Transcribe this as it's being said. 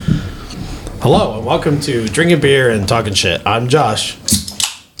Hello and welcome to Drinking Beer and Talking Shit. I'm Josh.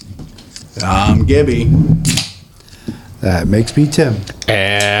 I'm Gibby. That makes me Tim.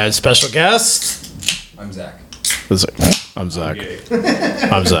 And special guest. I'm Zach. I'm Zach.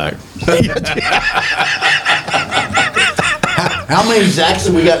 I'm Zach. How many Zachs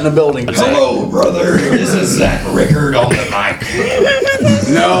have we got in the building? Hello, brother. This is Zach Rickard on the mic.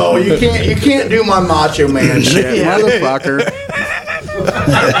 No, you can't do my Macho Man shit, motherfucker.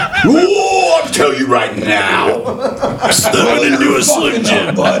 Ooh, I'll tell you right now. Stuck into a Slim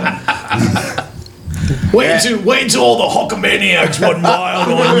Jim. Wait until all the Hulkamaniacs went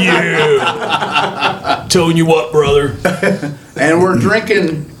wild on you. Telling you what, brother. And we're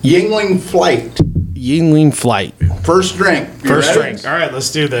drinking Yingling Flight. Yingling Flight. First drink. You First ready? drink. All right,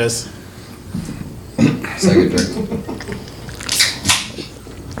 let's do this. Second drink.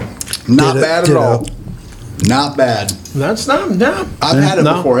 Not bad at all. Not bad. That's not no. I've had it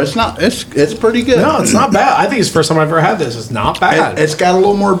No. before. It's pretty good. No, it's not bad. I think it's the first time I've ever had this. It's not bad. It's got a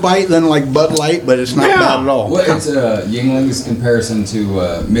little more bite than like Bud Light, but it's not Yeah. bad at all. Well, it's Yingling's comparison to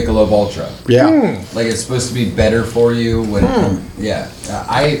Michelob Ultra. Yeah. Like it's supposed to be better for you when. Yeah,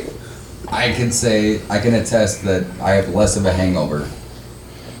 I can say I can attest that I have less of a hangover,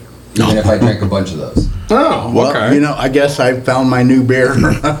 even if I drink a bunch of those. Oh, Well, okay. I guess I found my new beer.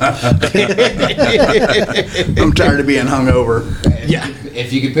 I'm tired of being hungover. Yeah.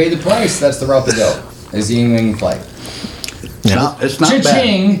 If you could pay the price, that's the route to go. Is the Yingling Flight. It's not bad.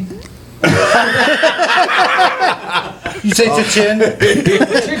 Cha-ching! You say cha-chin?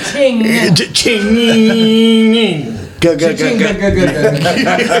 Cha-ching! Ching. Good. Cha-ching! Good.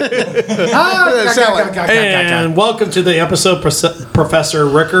 And welcome to the episode, Professor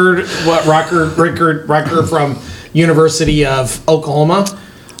Rickard from University of Oklahoma.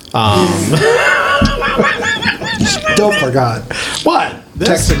 Still forgot. What?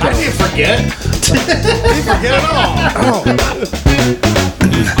 Texaco. I didn't forget. Didn't forget at all.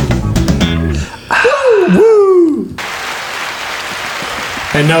 Woo!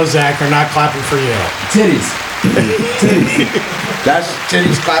 And no, Zach, they're not clapping for you. Titties. That's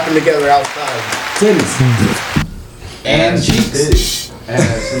titties clapping together outside. Titties. And cheeks.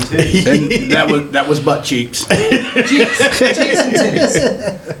 And that was butt cheeks. Cheeks and titties.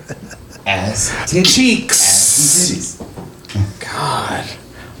 Ass. Titties. Cheeks. Ass and titties. God.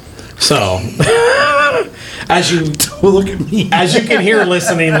 So, as you look at me, as you can hear,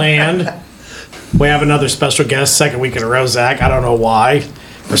 listening land, we have another special guest, second week in a row, Zach. I don't know why.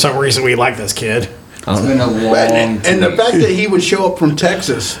 For some reason, we like this kid. It's been a long And the fact that he would show up from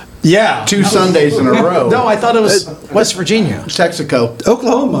Texas Yeah. 2 Sundays in a row. No, I thought it was West Virginia. Texaco.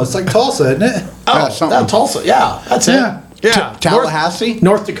 Oklahoma. It's like Tulsa, isn't it? Oh, something. that's Tulsa. Yeah, that's Yeah. it. Yeah. Tallahassee?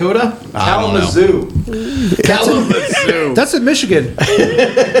 North Dakota. Kalamazoo. Kalamazoo. That's in Michigan. No,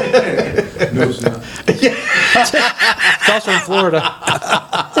 it's not. It's also in Florida.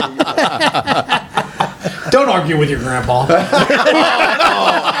 Don't argue with your grandpa. They're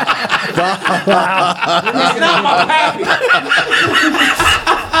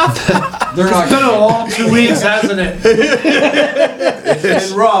not It's been a long 2 weeks, hasn't it? It's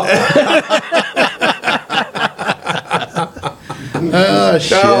been rough. Oh,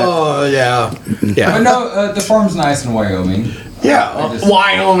 shit. Oh, yeah. Yeah. But no, the farm's nice in Wyoming. Yeah.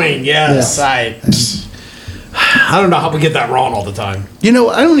 Wyoming, yes. I don't know how we get that wrong all the time. I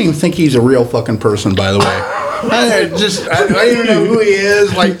don't even think he's a real fucking person, by the way. I don't even know who he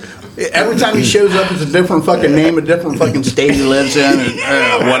is. Like, every time he shows up, it's a different fucking name, a different fucking state he lives in,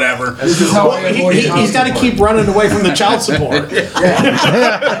 and whatever. This is how I avoid He's got to keep running away from the child support. Beat you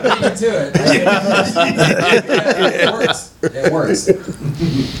to it. It works.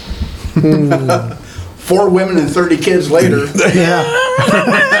 4 women and 30 kids later. Yeah.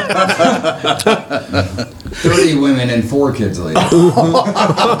 30 women and 4 kids later. I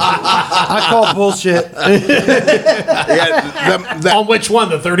call bullshit. On which one?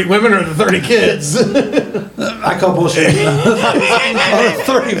 The 30 women or the 30 kids? I call bullshit.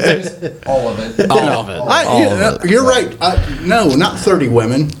 30 minutes. All of it. All of it. You're right. No, not 30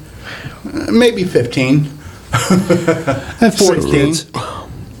 women. Maybe 15. And 40 16. kids.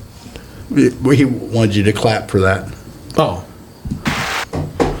 He wanted you to clap for that. Oh.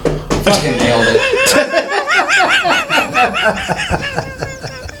 Fucking nailed it.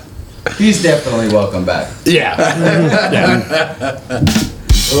 He's definitely welcome back. Yeah.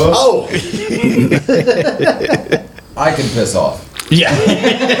 Oh! I can piss off. Yeah.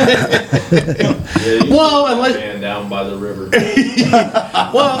 Well, unless Man down by the river.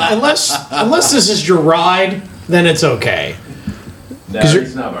 unless this is your ride, then it's okay. No,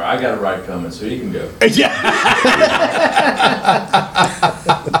 he's not. I got a ride coming, so he can go. Yeah.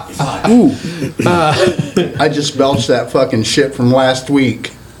 Ooh. I just belched that fucking shit from last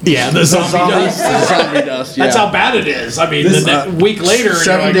week. Yeah, the zombie dust. Zombie dust, yeah. That's how bad it is. I mean, This- the week later, and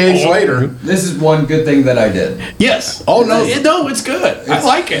 7 you're like, days oh. later. This is one good thing that I did. Yes. Oh, no. No, it's good. I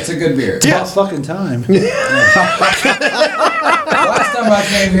like It's it. a good beer. Yeah. About fucking time. Last time I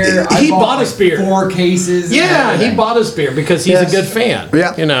came here, I He bought bought us like beer. 4 cases. and Yeah, he everything. bought us beer because he's Yes. a good fan.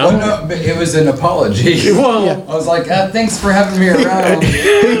 Yeah. You Well, know? no, but it was an apology. Well, I was like, thanks for having me around.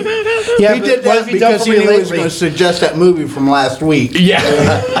 Yeah, He but did what that have you done because for he me was lately? going to suggest that movie from last week. yeah.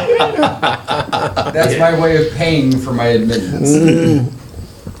 That's my way of paying for my admittance.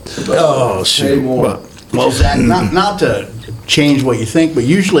 Oh, Say more. Well, Zach, not to change what you think, but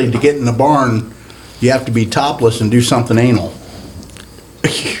usually to get in the barn, you have to be topless and do something anal.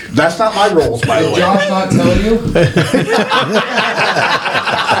 That's not my rules, by the Did way. Josh not tell you?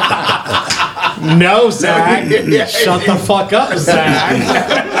 No, Zach. Shut the fuck up, Zach.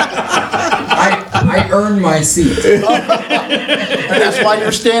 I earned my seat. And that's why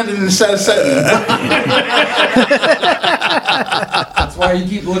you're standing instead of sitting. That's why you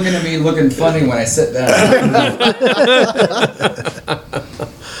keep looking at me looking funny when I sit down.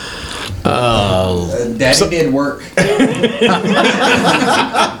 Daddy did work.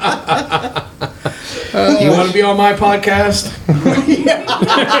 You want to be on my podcast?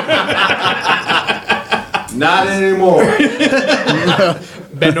 Not anymore.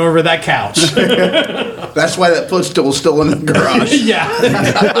 Bend over that couch. That's why that footstool's still in the garage. Yeah.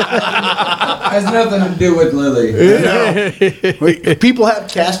 Has nothing to do with Lily. Wait, if people have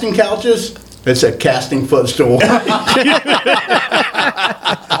casting couches, it's a casting footstool.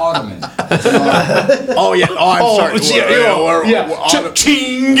 Ottoman. Oh, yeah. Oh, I'm sorry. Yeah.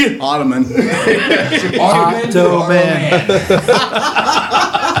 Cha-ching. Ottoman. Ottoman. man.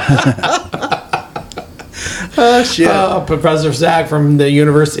 Oh, shit. Professor Zach from the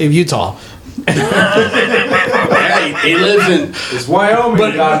University of Utah. Hey, he lives in It's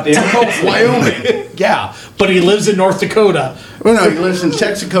Wyoming, goddamn. Wyoming. Yeah, but he lives in North Dakota. Well, no, he lives in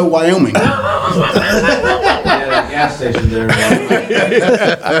Texaco, Wyoming. Yeah, that gas station there.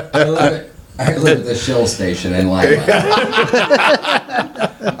 I live at the Shell station in Lima.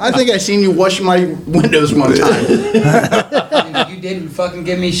 I think I seen you wash my windows one time. You didn't fucking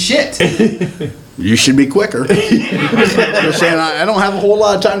give me shit. You should be quicker. Just saying, I don't have a whole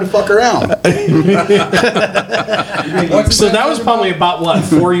lot of time to fuck around. So that was probably about, what,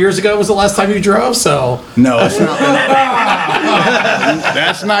 4 years ago was the last time you drove? So, No, it's not.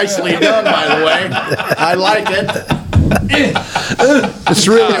 That's nicely done, by the way. I like it. It's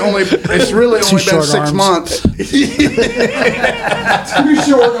really only been short 6 arms. months. Too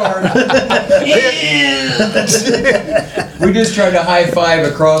short arm. We just tried to high five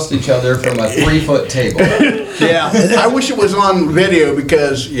across each other from a 3-foot table. Yeah, I wish it was on video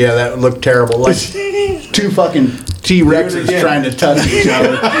because that would look terrible. Like 2 fucking T-Rexes again. trying to touch each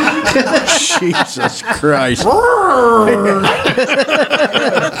other. Jesus Christ.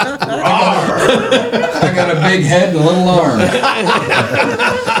 I got a big head and a little arm.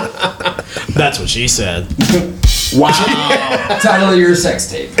 that's what she said. Wow. Title of your sex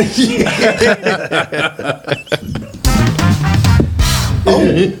tape. All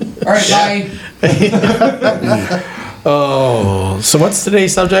right, bye. So what's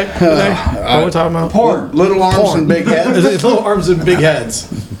today's subject today? What are we talking about? Porn. Little arms and big heads. Little arms and big heads.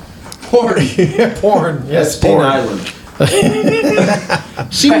 Porn. Porn. Yes, Epstein porn. Island.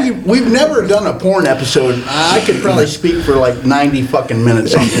 See, we've never done a porn episode. I could probably speak for like 90 fucking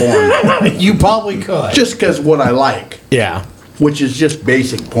minutes on porn. You probably could. Just because what I like, Yeah. which is just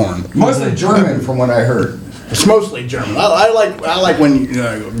basic porn. Mostly German from what I heard. It's mostly German. I like when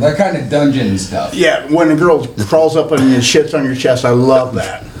That kind of dungeon stuff. when a girl crawls up and shits on your chest. I love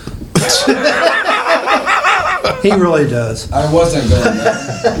that. He really does. I wasn't going there.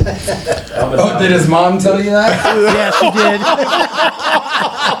 Oh, did his mom tell you that? Yeah, she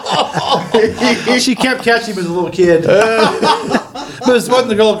did. She kept catching him as a little kid. But it wasn't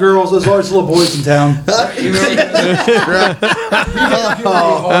the little girls, it was always little boys in town. He really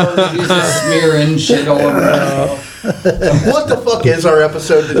hard. He's just smearing shit all over himself. What the fuck is our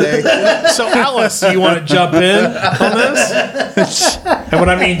episode today? So, Alice, do you want to jump in on this? And when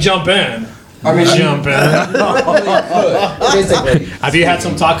I mean jump in, I mean, jump in. basically. Have you had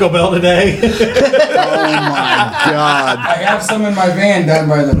some Taco Bell today? Oh my God. I have some in my van down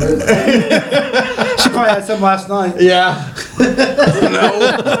by the river. She probably had some last night. Yeah.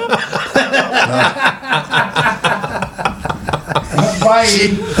 Bye.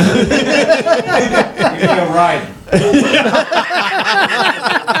 Give me a ride.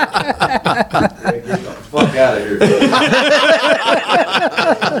 Fuck fuck out of here.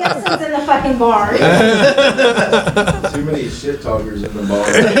 Gibson's in the fucking bar. Too many shit talkers in the bar.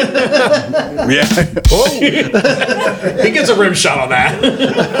 Yeah. He gets a rim shot on that.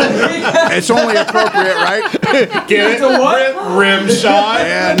 It's only appropriate, right? Get it? Rim shot.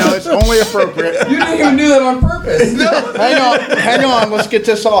 Yeah, no, it's only appropriate. You didn't even do that on purpose. Hang on, let's get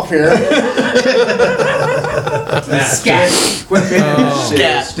this off here. Scat. Quit saying that shit.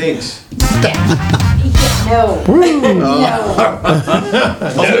 It stinks. No.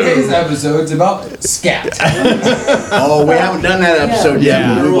 Today's episode's about scat. Oh, we haven't done that episode yet.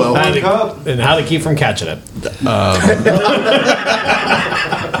 Yeah. but we will. And how to keep from catching it.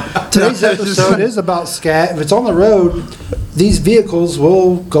 Today's episode is about scat. If it's on the road, these vehicles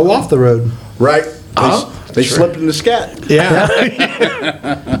will go off the road. Right. They slipped in the scat. Yeah.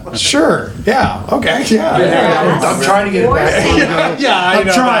 Sure. Yeah. Okay. Yeah. I'm trying to get it back. Yeah, I I'm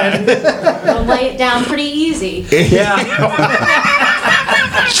know. trying. I'll lay it down pretty easy. Yeah.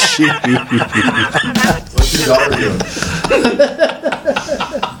 What's your daughter doing?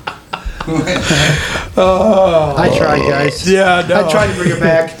 I tried, guys. Yeah, no. I tried to bring it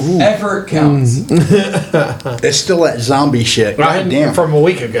back. Effort counts. It's still that zombie shit. God damn. From a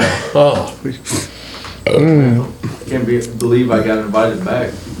week ago. Oh. Can't believe I got invited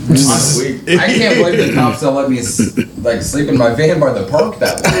back. Last week. I can't believe the cops don't let me sleep in my van by the park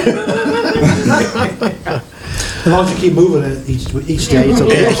that way. As long as you keep moving it each day, it's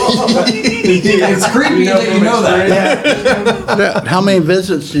okay. It's creepy that you know that. How many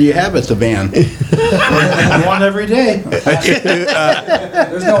visits do you have at the van? One every day.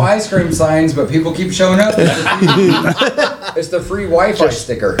 There's no ice cream signs, but people keep showing up. It's the free Wi-Fi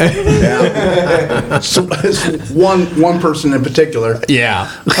sticker. So, it's one person in particular. Yeah.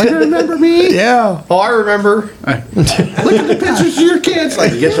 I remember me. Yeah. Oh, I remember. Look at the pictures of your kids.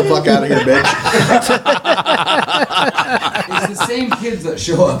 Like, get the fuck out of here, bitch. It's the same kids that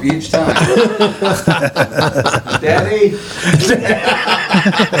show up each time. Daddy.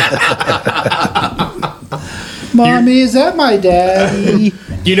 Mommy, is that my daddy?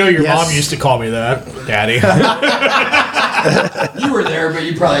 You know your Yes. mom used to call me that, Daddy. You were there, but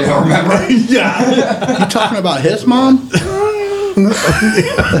you probably don't remember. Yeah. You talking about his mom? His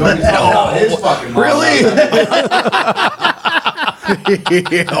fucking mom. Really?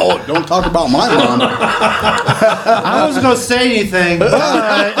 Oh, don't talk about my mom. I wasn't going to say anything, but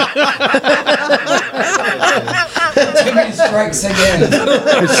Timmy strikes again.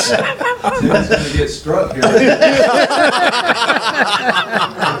 Timmy's gonna get struck here.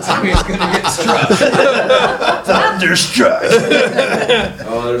 Timmy's gonna get struck. thunderstruck.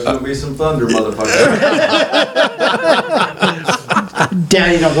 Oh, there's gonna be some thunder, motherfucker.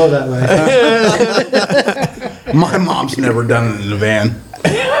 Daddy, don't go that way. My mom's never done it in the van.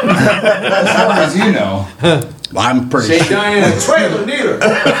 As far as you know. I'm pretty She ain't sure. done it in a trailer neither.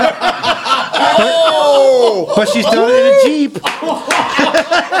 Oh! But she's done it in a Jeep.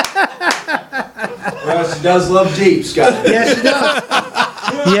 Well, she does love Jeeps, Scott. Yes,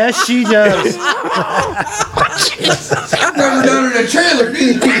 she does. Yes, she does. Never done it in a trailer,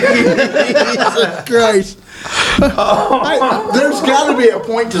 Jesus Christ. There's got to be a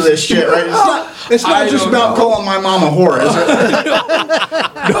point to this shit, right? It's not just about calling my mom a whore, is it?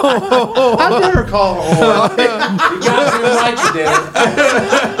 I've never called her a whore. You guys didn't like you, did it?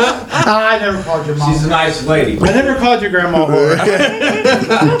 I never called your mom. She's a nice lady. I never called your grandma a whore.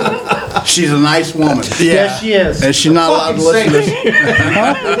 She's a nice woman. Yes, she is. And she's not allowed to listen to this.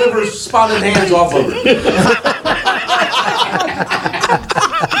 Live her spotted hands off of her.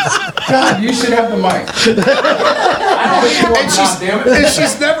 God, you should have the mic. And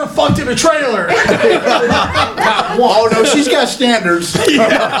she's never fucked in a trailer. Oh, no, she's got standards. We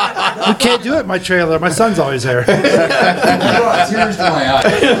can't do it in my trailer. My son's always there. Brought tears to my eyes.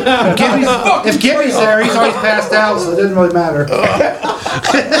 If Kimmy's there, he's always passed out, so it doesn't really matter.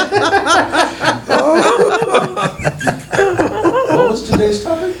 What was today's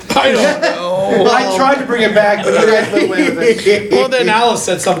topic? I don't know. I tried to bring it back, but you guys went away with it. Well, then Alice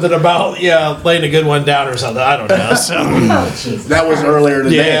said something about, laying a good one down or something. I don't know. So, Oh, Jesus. That was earlier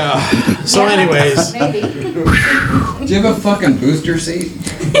today. yeah. So, anyways. Maybe. Do you have a fucking booster seat?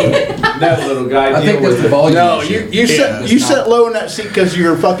 That little guy. I think that's the volume No, issue. you sit low in that seat because of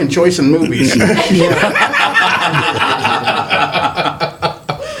your fucking choice in movies.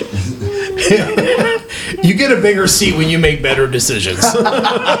 You get a bigger seat when you make better decisions.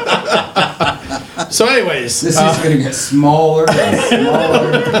 So, anyways. This is gonna get smaller and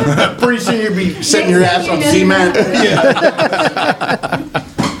smaller. Pretty soon you'll be sitting your ass on cement.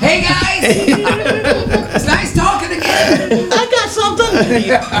 Hey guys! It's nice talking again! I got something.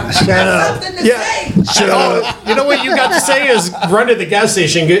 Shut up. You know what you got to say is run to the gas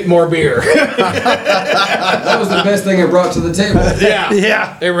station, get more beer. That was the best thing it brought to the table. Yeah.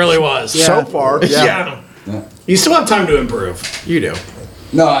 Yeah. It really was. So far, Yeah. You still have time to improve. You do.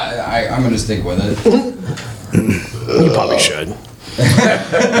 No, I'm going to stick with it. You probably should.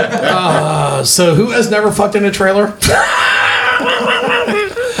 So who has never fucked in a trailer?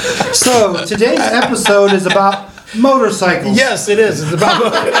 So today's episode is about motorcycles. Yes, it is. It's about.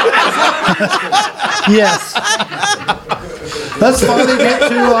 Yes. Let's finally get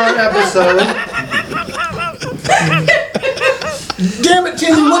to our episode. damn it,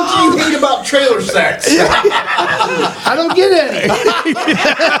 Timmy, what do you hate about trailer sex? I don't get any.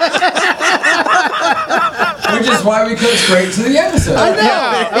 Which is why we go straight to the episode.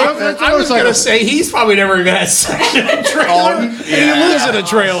 I was gonna say he's probably never even had sex in a trailer, and he lives in a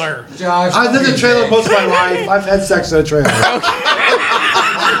trailer. Josh, I've lived in a trailer most of my life. I've had sex in a trailer.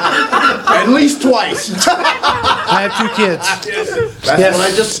 At least twice. I have 2 kids. That's Yes.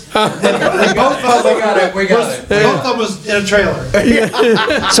 what I just. Both of we got it. We got it. both of them was in a trailer.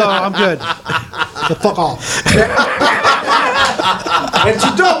 So I'm good. So fuck off. It's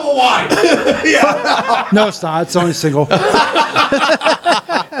a double wide. No, it's not. It's only single.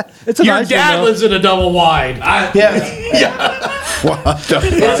 It's a Your nice dad one, lives in a double wide. Yeah. It's a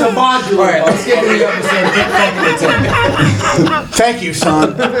modular. All right, let's get to the episode. Get fucking attention. Thank you,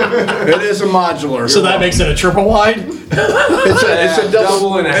 son. It is a modular. So that makes it a triple wide. it's a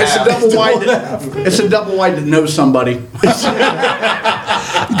double and a It's half. a double wide. It's a double wide that knows somebody. Because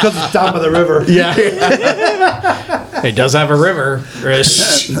it's down by the river. Yeah. It does have a river.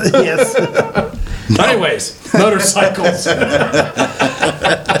 Yes. Anyways, motorcycles.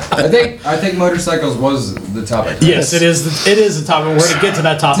 I think motorcycles was the topic. Yes, it is. It is the topic. We're gonna get to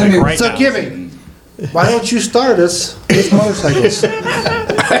that topic Timmy, right So, now. Kimmy, why don't you start us with motorcycles?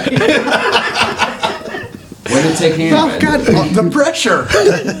 Way to take hand Oh of it. God, the pressure.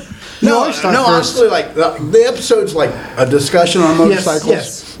 No, I start no, first. honestly, like the episode's like a discussion on motorcycles.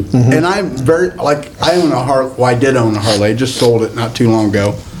 Yes. And I'm very I own a Harley. Well, I did own a Harley. I just sold it not too long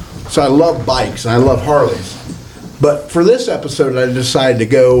ago. So I love bikes and I love Harleys. But for this episode, I decided to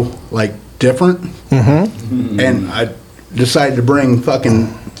go like different, and I decided to bring fucking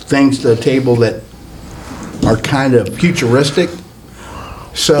things to the table that are kind of futuristic.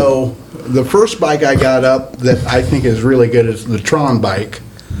 So the first bike I got up that I think is really good is the Tron bike,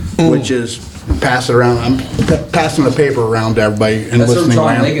 which is pass it around. I'm passing the paper around to everybody in That's from listening Tron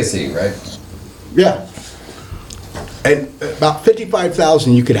land. Legacy, right? Yeah. And about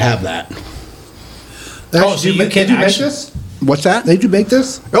 55,000, you could have that. Oh, so you Did can you make actually- this? What's that? Did you make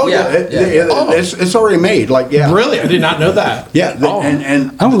this? Oh yeah, Yeah. it's already made. Like yeah, Really, I did not know that. yeah.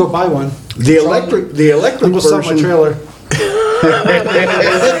 And I'm gonna go buy one. the electric I'm gonna sell my version. trailer.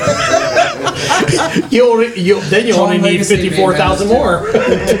 You only Tron need Legacy 54,000 being more.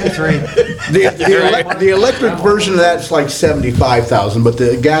 The electric version of that's like 75,000, but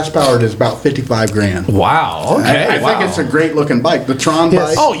the gas powered is about 55 grand. Wow. Okay. I think it's a great looking bike. The Tron Yes.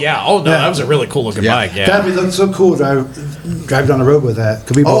 bike. Oh yeah. Oh no, that was a really cool looking Yeah. bike. Yeah. That'd be look so cool. Drive down the road with that.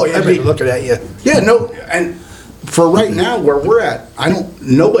 Could be Oh, yeah, everybody be- looking at you. Yeah, no, and for right now where we're at,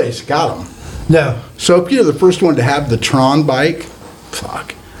 nobody's got them. No. So if you're the first one to have the Tron bike,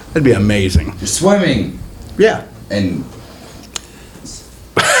 fuck, that'd be amazing. You're swimming Yeah. and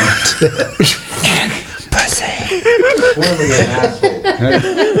Swimming an asshole.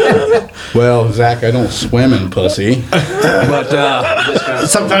 Well, Zach, I don't swim in pussy.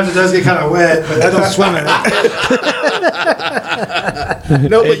 Sometimes it does get kind of wet, but I don't swim in it.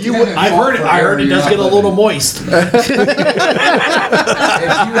 No, but you would. I heard it does get a little moist. if you haven't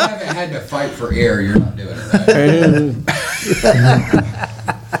had to fight for air, you're not doing it right.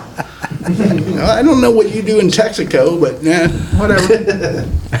 I don't know what you do in Texaco, but nah, whatever.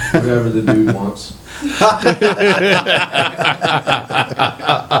 Whatever the dude wants.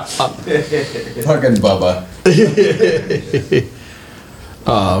 Fucking Bubba.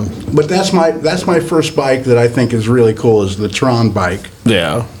 But that's my first bike that I think is really cool is the Tron bike,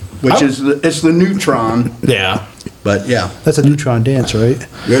 Yeah. which is it's the new Tron, Yeah. but yeah, That's a neutron dance, right?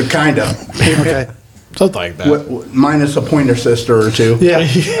 kind of Okay. Something like that. minus a pointer sister or two. Yeah.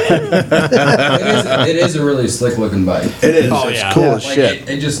 It is a really slick looking bike. It is. Oh, it's yeah. cool Yeah. as Like shit.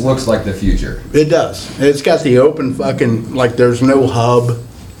 it just looks like the future. It does. It's got the open fucking like there's no hub.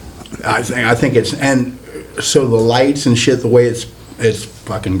 I think it's and so the lights and shit the way it's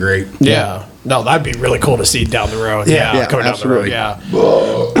fucking great. Yeah. No, that'd be really cool to see down the road. Yeah. Yeah, coming absolutely. down the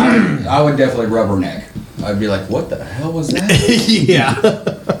road. I would definitely rubberneck. I'd be like, what the hell was that? Yeah.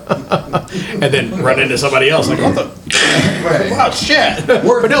 Yeah. and then run into somebody else like, what the? Wow, shit.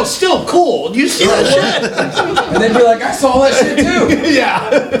 But no, still cool. You see that shit? And they'd be like, I saw that shit too. Yeah.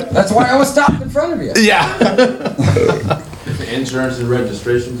 That's why I was stopped in front of you. Yeah. Insurance and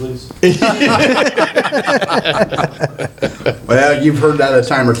registration, please. Well, you've heard that a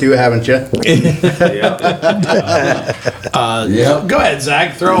time or two, haven't you? Yeah. Yeah. Go ahead,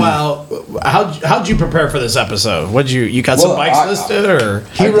 Zach. Throw out. How'd you prepare for this episode? What'd you got some Well, bikes I- listed or?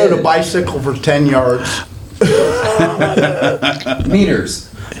 He rode a bicycle for 10 yards. Meters.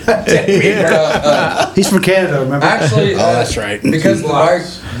 He's from Canada, remember? Actually, Oh, that's right. Because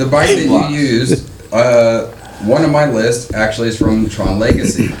the bike that you used, one of my lists actually is from Tron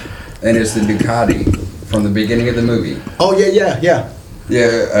Legacy, and it's the Ducati from the beginning of the movie. Oh, yeah. Yeah,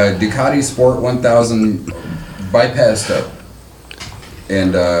 Ducati Sport 1000 Bipesto.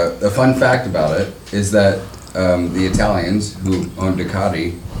 And a fun fact about it is that the Italians who owned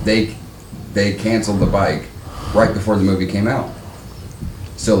Ducati, they canceled the bike right before the movie came out.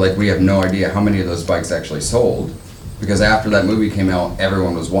 So like we have no idea how many of those bikes actually sold, because after that movie came out,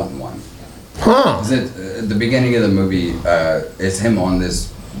 everyone was wanting one. Huh. 'Cause at the beginning of the movie, it's him on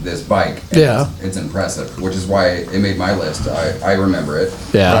this bike. And Yeah. it's impressive, which is why it made my list. I remember it.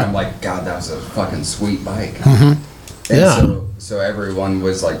 Yeah. But I'm like, God, that was a fucking sweet bike. Mm-hmm. And Yeah. So everyone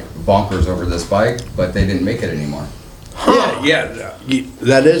was like bonkers over this bike, but they didn't make it anymore. Yeah.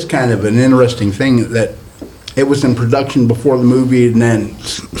 That is kind of an interesting thing that it was in production before the movie and then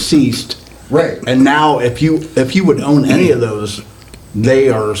ceased. Right. And now, if you would own any of those, they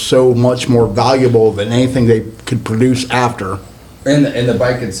are so much more valuable than anything they could produce after. And the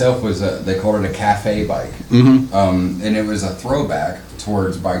bike itself was they called it a cafe bike, and it was a throwback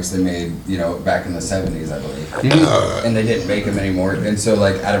towards bikes they made, back in the 70s, I believe. And they didn't make them anymore. And so,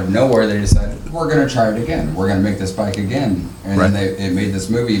 like out of nowhere, they decided we're gonna try it again. We're gonna make this bike again. And then it made this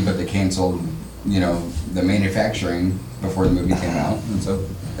movie, but they canceled, the manufacturing before the movie came out. And so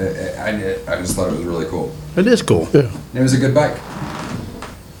I just thought it was really cool. It is cool. Yeah. And it was a good bike.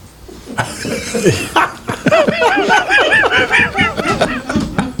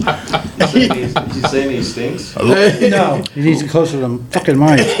 Did you say any stinks? No, he needs to get closer to the fucking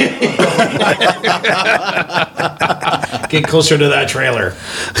mic. Get closer to that trailer.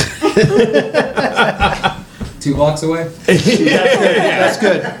 2 blocks away. That's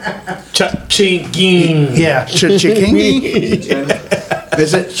good. Ching. Yeah. Chikingi?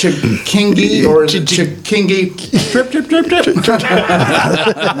 Is it Chikingi or is it Chikingi? Trip.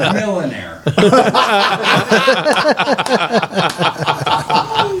 Millionaire.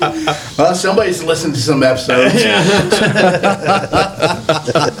 Well, somebody's listened to some episodes.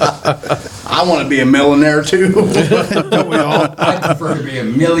 I want to be a millionaire too. Don't we all? I prefer to be a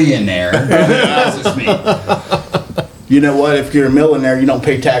millionaire. That's just me. You know what? If you're a millionaire, you don't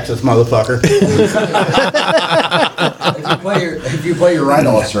pay taxes, motherfucker. If you play your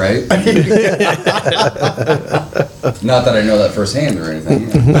write-offs right. Not that I know that firsthand or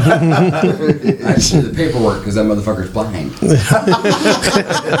anything. I just do the paperwork because that motherfucker's blind.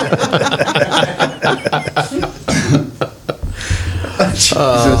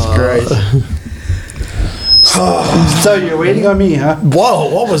 Jesus Christ. So you're waiting on me, huh? Whoa,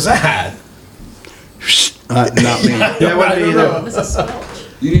 what was that? Not me. Yeah, what do you know? It was a squelch.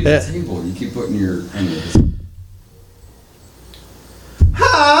 You need a table. You keep putting your.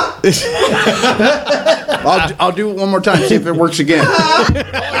 I'll do it one more time, see if it works again.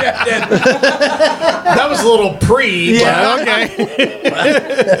 That was a little pre. Yeah. Okay.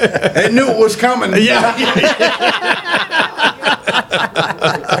 I knew it was coming. Yeah.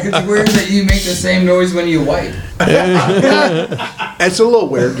 It's weird that you make the same noise when you wipe. It's a little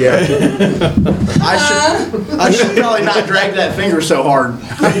weird, yeah. I should probably not drag that finger so hard.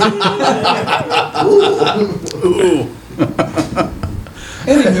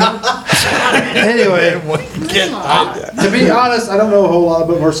 Anyway, to be honest, I don't know a whole lot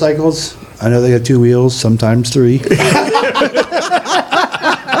about motorcycles. I know they got 2 wheels, sometimes 3.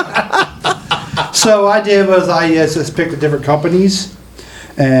 So what I did was I just picked the different companies,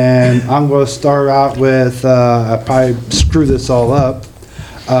 and I'm going to start out with, I probably screw this all up,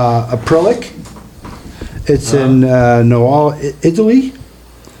 Aprilia. It's in Noal, Italy.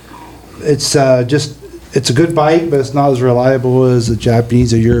 It's it's a good bike, but it's not as reliable as the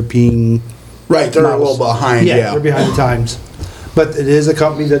Japanese or European. Right, they're a little behind, They're behind the times. But it is a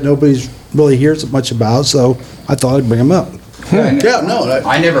company that nobody's really hears much about, so I thought I'd bring them up. Yeah, no,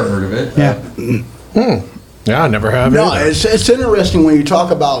 I never heard of it. Yeah. Yeah, I never have. no, either. it's interesting when you talk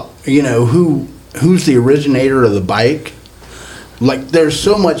about, who's the originator of the bike. Like, there's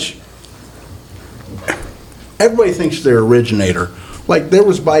so much. Everybody thinks they're originator. like there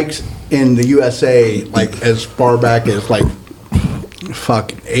was bikes in the USA like as far back as like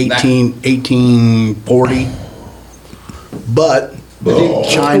fuck 1840, but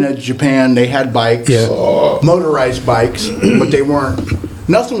China, Japan, they had bikes, motorized bikes, but they weren't.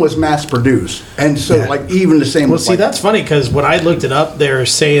 Nothing was mass produced, and so like even the same. Well, with, see, like, that's funny because when I looked it up, they're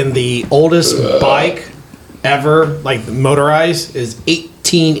saying the oldest bike ever, like motorized, is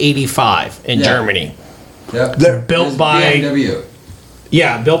 1885 in Yeah. Germany. Yep. They're Built It's by, BMW.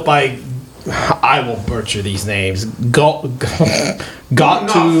 yeah, built by, I will butcher these names.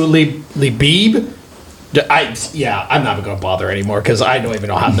 Libib. I'm not going to bother anymore because I don't even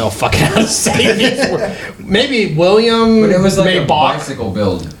know how to say these words. Maybe William But it was like a Maybach. bicycle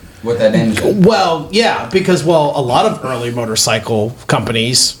build with that engine. Well, yeah, because a lot of early motorcycle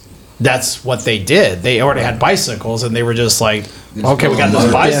companies, that's what they did. They already had bicycles, and they were just like, Just okay, we got this put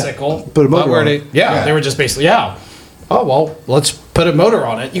a motor. bicycle. Put a motor but where on they- it. Yeah, they were just basically, oh, well, let's put a motor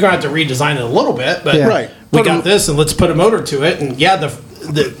on it. You're going to have to redesign it a little bit, but Yeah. Right. we Put got a- this, and let's put a motor to it. And yeah,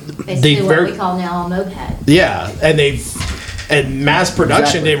 Basically what we call now a moped. yeah, and mass production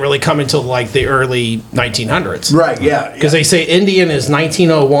Exactly. didn't really come until like the early 1900s. right, yeah, Because they say Indian is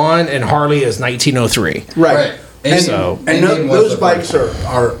 1901 and Harley is 1903. right. Right. And, So- and Indian was those the bikes first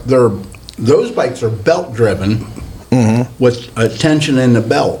those bikes are belt driven with a tension in the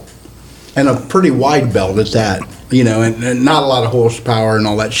belt and a pretty wide belt at that, and not a lot of horsepower and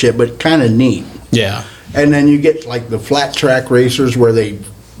all that shit, but kind of neat. Yeah. And then you get like the flat track racers where they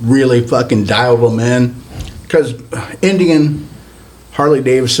really fucking dial them in. Because Indian, Harley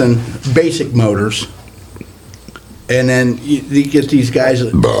Davidson, basic motors. And then you get these guys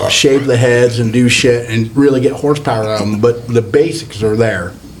that shave the heads and do shit and really get horsepower out of them. But the basics are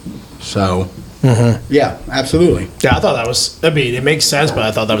there. So, yeah, absolutely. Yeah, I thought that was, it makes sense, but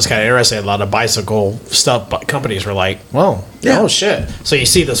I thought that was kind of interesting. A lot of bicycle stuff, but companies were like, well, Yeah. oh shit. So you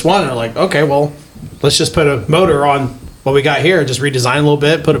see this one, and they're like, okay, well, let's just put a motor on what we got here, just redesign a little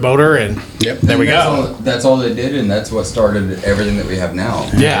bit, put a motor, and Yep. there we That's go. That's all they did, and that's what started everything that we have now.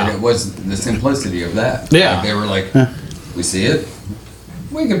 Yeah. And it was the simplicity of that. Yeah. Like, they were like, we see it.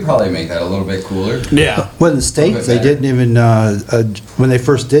 We could probably make that a little bit cooler. Yeah. Well, in the States, they didn't even, when they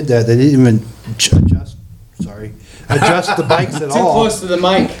first did that, they didn't even adjust the bikes at all. to the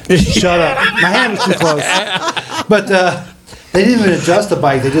mic. Shut up. My hand was too close. But they didn't even adjust the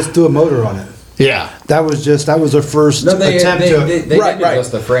bike, they just threw a motor on it. Yeah. That was their first No, they attempt to, Right, did right.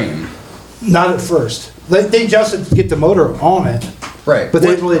 adjust the frame. not at first. They adjusted to get the motor on it, Right. but they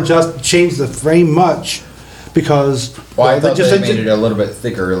didn't really change the frame much because. Well, I thought just they made it a little bit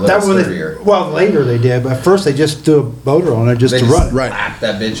thicker, a little that was sturdier. well, later they did, but at first they just threw a motor on it just They to just run it. Right. slapped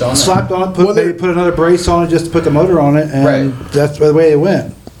that bitch on Slapped on it, Well, maybe put another brace on it just to put the motor on it, and Right. that's the way it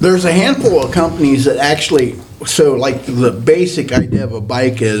went. There's a handful of companies that actually, so like the basic idea of a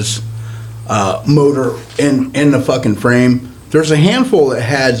bike is motor in the fucking frame. There's a handful that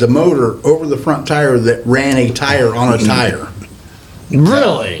had the motor over the front tire that ran a tire on a tire.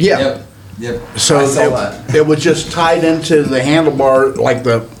 Really? Yeah. Yep. So I saw that. it was just tied into the handlebar, like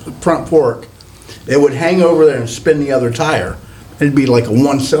the front fork. It would hang over there and spin the other tire. It'd be like a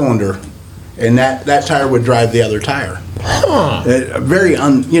one cylinder, and that tire would drive the other tire. Very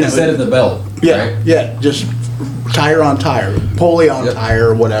Instead of the belt. yeah, Right? yeah, just tire on tire, pulley on Yep. tire,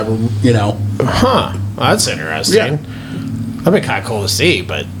 or whatever, Huh. Well, that's interesting. Yeah. That'd be kind of cool to see,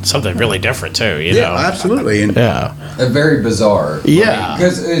 but something really different too, you Yeah, know? absolutely. And Yeah. Very bizarre. Yeah.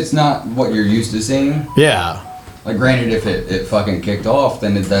 Because it's not what you're used to seeing. Yeah. Like, granted, if it fucking kicked off,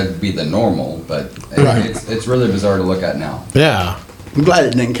 then that'd be the normal, but Right. it's really bizarre to look at now. Yeah. I'm glad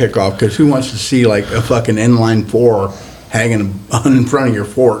it didn't kick off, because who wants to see like a fucking inline four hanging in front of your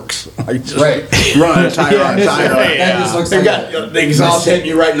forks? Like just Right. running a tire on tire. That just looks They like got the exhaust hitting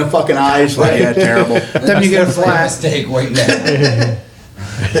you right in the fucking eyes. Like, yeah, terrible. Then you get a a flat. mistake waiting there.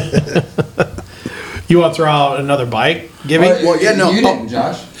 You want to throw out another bike? Give me? Well, yeah, no. You didn't,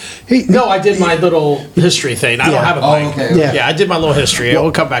 Josh. No, I did my little history thing. I don't have a Oh, bike. okay. Yeah. Yeah, I did my little history. It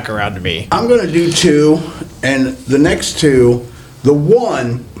will come back around to me. I'm going to do two, and the next two, the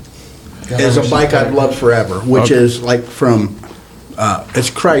one is a bike I've loved forever, which is like from, it's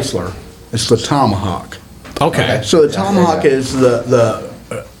Chrysler. It's the Tomahawk. Okay. So the Tomahawk is the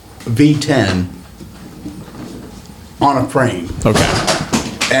V10 on a frame. Okay.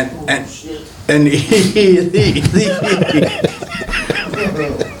 And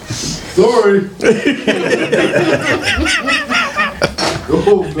Sorry.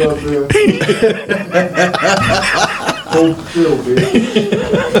 Oh, goddamn. Oh, still,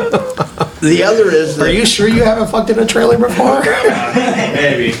 bitch. the other is Are you sure you haven't fucked in a trailer before?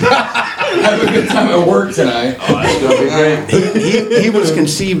 Maybe. Have a good time at work tonight. It's gonna be great. He was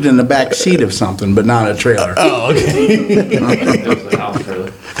conceived in the back seat of something, but not a trailer. Oh, okay. It was a house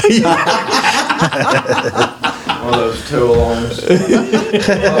trailer. One of those tow-alongs.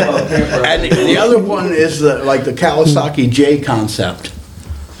 And the other one is the Kawasaki J concept.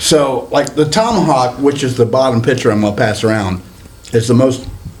 So, like the Tomahawk, which is the bottom picture I'm gonna pass around, is the most.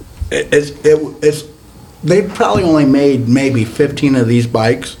 It's they probably only made maybe 15 of these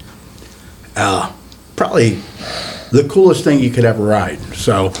bikes. Probably the coolest thing you could ever ride.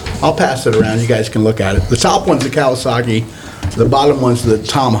 So I'll pass it around. You guys can look at it. The top one's the Kawasaki. The bottom one's the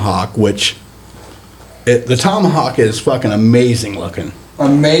Tomahawk, which the Tomahawk is fucking amazing looking.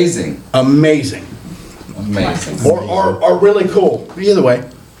 Amazing. Amazing. Amazing. Or really cool. Either way.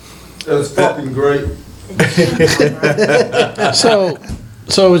 That's fucking great. So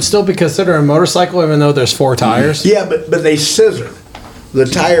it would still be considered a motorcycle even though there's 4 tires? Yeah, but they scissor. The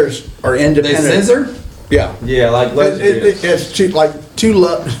tires are They independent. scissor? Yeah. Yeah, like It's two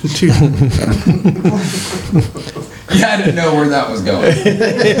Yeah, I didn't know where that was going.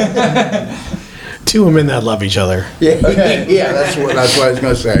 2 women that love each other. yeah, that's what I was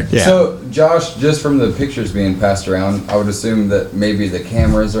gonna say. Yeah. So, Josh, just from the pictures being passed around, I would assume that maybe the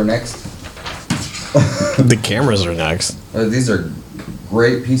cameras are next. The cameras are next. These are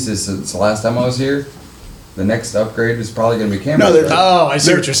great pieces since the last time I was here. The next upgrade is probably going to be cameras. No, there's- right? Oh, I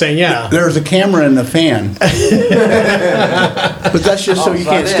see what you're saying, yeah. There's a camera in the fan. But that's just so you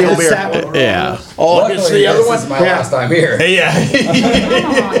can't steal beer. Yeah. Oh, Luckily, it's the other this one. is my last time here.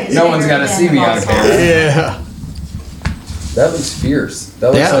 Yeah. No one's got to see me on camera. Yeah. That looks fierce. That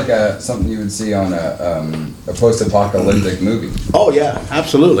looks Yeah. like something you would see on a post-apocalyptic movie. Oh yeah,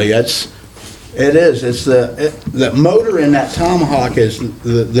 absolutely. It is. It's the motor in that Tomahawk is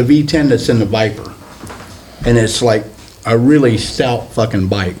the V10 that's in the Viper, and it's like a really stout fucking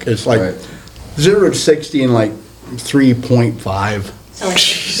bike. It's like Right. 0 to 60 in like 3.5. So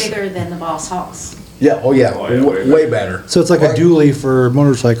it's bigger than the Boss Hoss. Yeah. Oh yeah. Oh, yeah, Way better. So it's like a dually for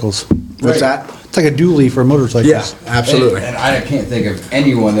motorcycles. What's Right. that? It's like a dually for motorcycles. Yeah, absolutely. And I can't think of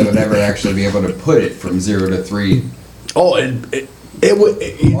anyone that would ever actually be able to put it from 0 to 3 Oh, it would.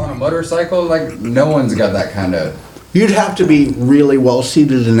 on a motorcycle. Like, no one's got that kind of. You'd have to be really well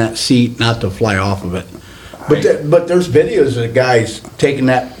seated in that seat not to fly off of it. Right. But there's videos of guys taking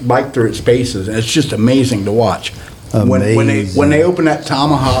that bike through its paces, and it's just amazing to watch. When they open that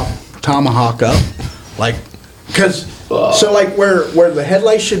Tomahawk up, like, because so like where the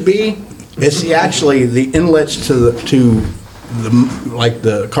headlights should be, it's actually the inlets to the like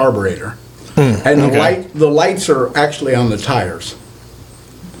the carburetor, and the lights are actually on the tires.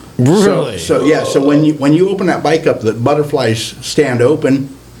 Really? So when you open that bike up, the butterflies stand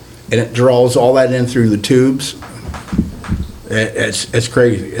open, and it draws all that in through the tubes. It's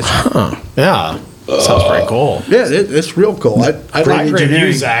crazy. Yeah. Sounds pretty cool. Yeah, it's real cool. I Great like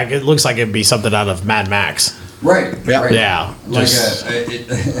review, Zach. It looks like it'd be something out of Mad Max. Right. Yeah. Right. Yeah. Like Just- it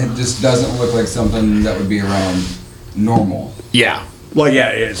just doesn't look like something that would be around normal. Yeah. Well, yeah,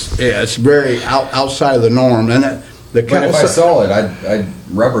 it's very outside of the norm, and the But if I saw it, I'd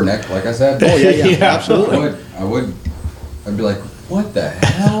rubberneck, like I said. Oh yeah, Yeah. absolutely. I would. I'd be like, what the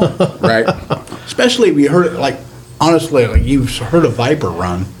hell? Right. Especially if you heard it, like, honestly, like you've heard a Viper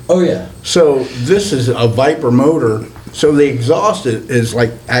run. Oh yeah. So this is a Viper motor. So the exhaust is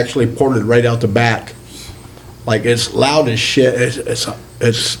like actually ported right out the back. Like it's loud as shit.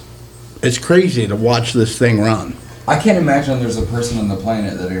 It's crazy to watch this thing run. I can't imagine there's a person on the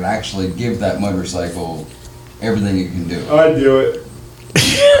planet that could actually give that motorcycle everything it can do. I'd do it.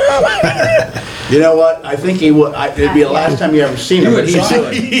 You know what? I think he would. It'd be the last time you ever seen him. You But would he's try.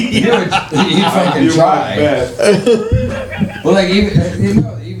 doing it. You'd fucking Do my try. best. Well, like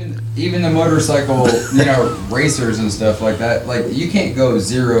even the motorcycle, racers and stuff like that. Like you can't go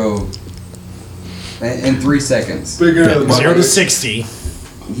 0 in 3 seconds. Speaking of the 0 to 60.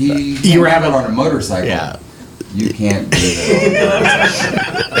 You were having on a motorcycle. Yeah. You can't do that.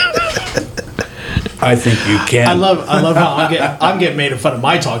 I think you can. I love how I'm getting made fun of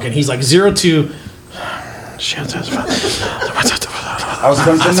my talking. He's like 0 to I was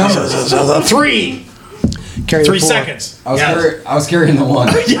crunching numbers. 3. Carry the 3 four. seconds. I was Yes. carrying the one.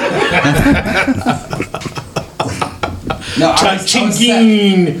 No, I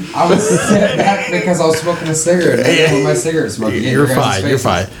was sitting back because I was smoking a cigarette. I didn't want my cigarette smoke. Again, You're your guys' fine. You're faces.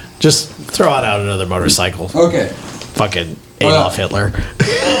 fine. Just throw out another motorcycle. Okay. Fucking Adolf Hitler.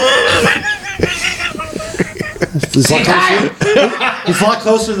 It's a lot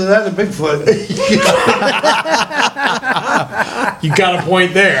closer to that than Bigfoot. You got a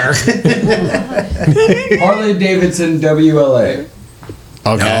point there. Harley Davidson WLA.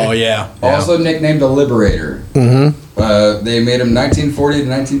 Okay. Oh yeah. Also nicknamed the Liberator. Mm-hmm. They made him 1940 to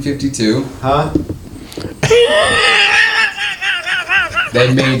 1952. Huh? They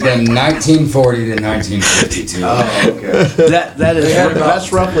made them 1940 to 1952. Oh, okay.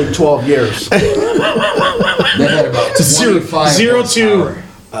 That's roughly 12 years. They had about 25 Zero to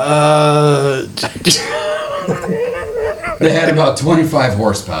horsepower. They had about 25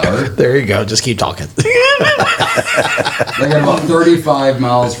 horsepower. there you go. Just keep talking. They got about 35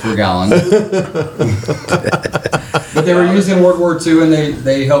 miles per gallon. But they were used in World War II, and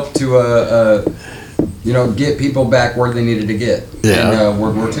they helped to get people back where they needed to get in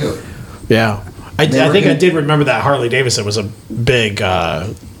World War II. Yeah. I think I did remember that Harley Davidson was a big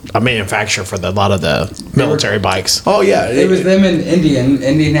a manufacturer for a lot of the military bikes. Oh yeah. It was them and Indian.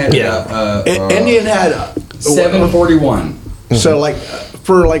 Indian had Indian had 741. So like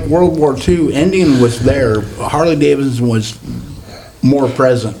for like World War II, Indian was there. Harley Davidson was more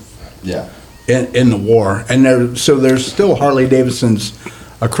present Yeah. in the war, and there's still Harley Davidsons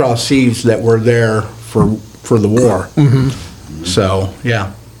across seas that were there for the war. Mm-hmm. So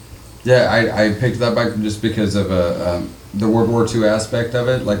yeah. Yeah, I picked that bike just because of the World War II aspect of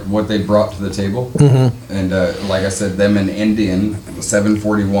it, like what they brought to the table. Mm-hmm. And like I said, them and Indian,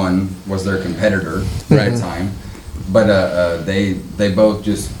 741 was their competitor at the time. But they both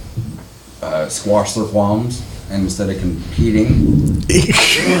just squashed their qualms, and instead of competing...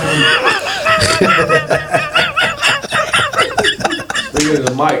 Look at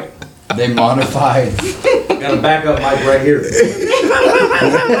the mic. They modified... Got a backup mic right here.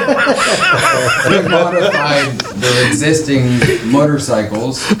 They modified their existing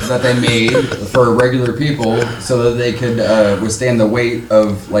motorcycles that they made for regular people so that they could withstand the weight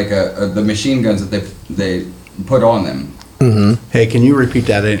of like the machine guns that they put on them. Mm-hmm. Hey, can you repeat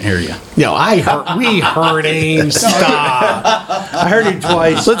that? I didn't hear you. No, we heard him. Stop. I heard him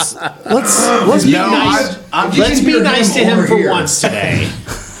twice. Let's be nice. Let's be nice to him for once today.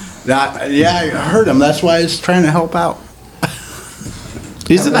 Yeah, I heard him. That's why I was trying to help out.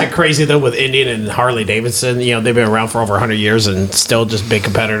 Isn't that crazy though? With Indian and Harley Davidson, they've been around for over 100 years and still just big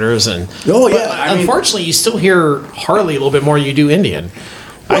competitors. And unfortunately, you still hear Harley a little bit more than you do Indian.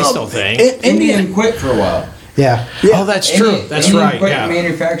 I still think Indian quit for a while. Yeah. Oh, that's true. That's Indian right. quit Yeah,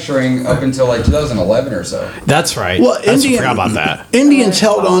 manufacturing up until like 2011 or so. that's right. Well, I forgot about that. Indians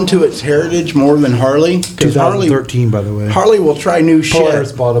held on to its heritage more than Harley. Because 2013, by the way. Harley will try new Polaris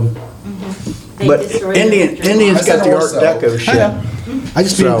shit, bought them. They but destroyed it after Indians a got the Also- Art Deco shit. I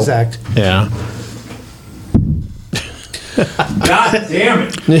just be So- exact. Yeah. God damn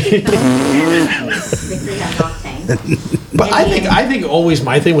it. Victory on octane. But I think always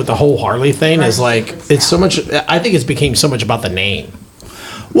my thing with the whole Harley thing is like it's so much. I think it's became so much about the name.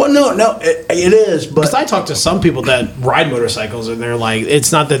 Well, no, it is, Because but I talk to some people that ride motorcycles and they're like,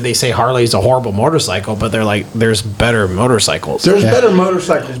 it's not that they say Harley's a horrible motorcycle, but they're like, there's better motorcycles. there's better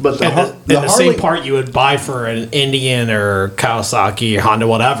motorcycles. But the And the Harley, same part you would buy for an Indian or Kawasaki or Honda,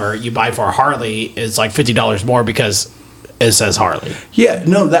 whatever, you buy for a Harley is like $50 more because it says Harley. yeah,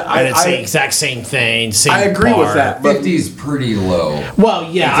 no, that And it's the I exact same thing. Same I agree with bar. that. But 50 is pretty low. Well,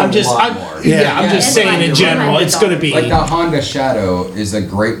 yeah, It's a lot more. I'm Yeah. just saying in general, it's going to be. Like the Honda Shadow is a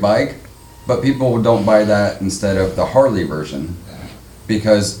great bike, but people don't buy that instead of the Harley version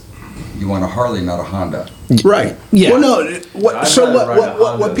because you want a Harley, not a Honda. right, Yeah. Well, no,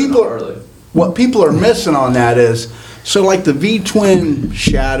 what people are missing on that is so like the V-twin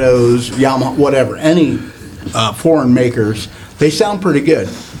Shadows, Yamaha, whatever, any foreign makers, they sound pretty good.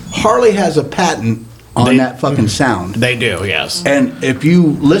 Harley has a patent on that fucking sound. They do, yes. And if you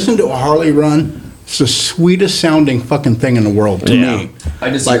listen to a Harley run, it's the sweetest sounding fucking thing in the world to Yeah. me. I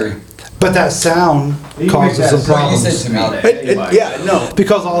disagree. But that sound causes some That's what you said problems. to me. Yeah, no.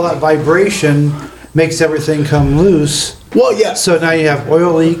 Because all that vibration makes everything come loose. Well, yeah. So now you have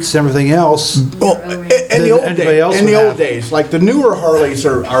oil leaks and everything else. Well, in the Than old anybody days, else in the would old have. days, like the newer Harleys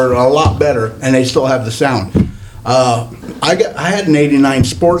are a lot better, and they still have the sound. I had an '89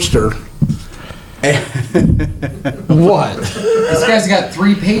 Sportster. What? This guy's got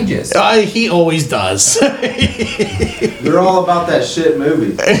 3 pages. He always does. They're all about that shit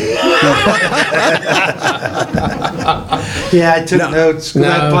movie. Yeah, I took notes. 'Cause I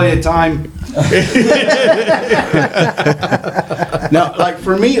had No. plenty of time. Now, like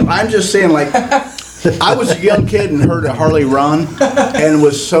for me, I'm just saying, like I was a young kid and heard a Harley run, and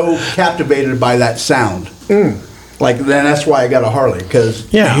was so captivated by that sound. Like then that's why I got a Harley because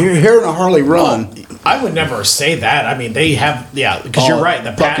Yeah. hearing a Harley run. I would never say that. I mean, they have, because you're right.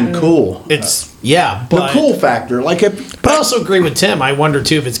 The fucking patent, cool. It's but the cool factor, like if But I also agree with Tim. I wonder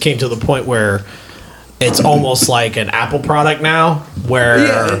too if it came to the point where it's almost like an Apple product now, where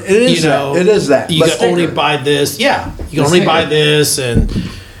Yeah, it is you know that. It is that. you But can only sticker. buy this. Yeah, you can The only buy sticker. this,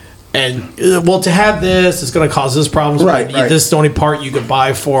 and well, to have this, it's going to cause this problems. Right, but right. This is the only part you could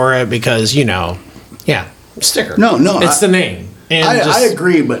buy for it because sticker. No, it's the name. And I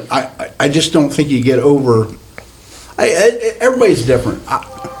agree, but I just don't think you get over. Everybody's different.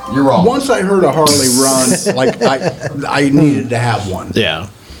 You're wrong. Once I heard a Harley run, like I needed to have one. Yeah.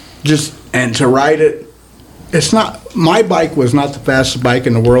 Just and to ride it, it's not my bike was not the fastest bike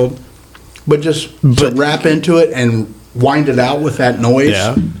in the world, but to wrap into it and wind it out with that noise.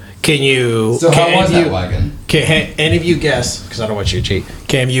 Yeah. Can you? So can how was you, that wagon? Can any of you guess? Because I don't want you to cheat.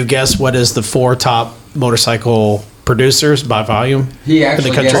 Can you guess what is the 4 top motorcycle producers by volume? He in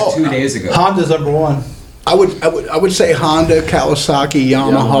actually the country? guessed 2 days ago. Honda's number one. I would say Honda, Kawasaki,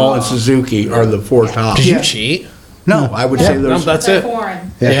 Yamaha, and Suzuki are the 4 tops. Did you Yeah. cheat? No, I would say No, those. that's They're it.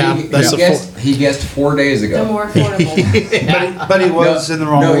 foreign. Yeah, he, that's he, the guessed, he guessed 4 days They're ago. more affordable. But he was in the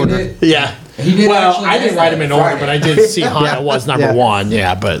wrong no, order. He did. Yeah. He did Well, actually I didn't guess write that them in order, Friday. but I did see Honda was number Yeah. 1.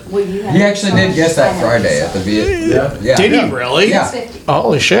 Yeah, but Well, you have He actually did guess that Friday at the Yeah. Yeah. did he really? Yeah. 50.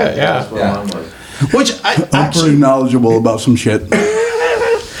 Holy shit! Yeah. That's what Yeah. mine was. Which I'm pretty actually knowledgeable about some shit.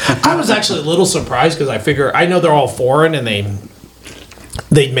 I was actually a little surprised because I figure I know they're all foreign and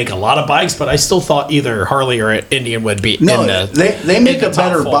they'd make a lot of bikes, but I still thought either Harley or Indian would be No, in the they make in the a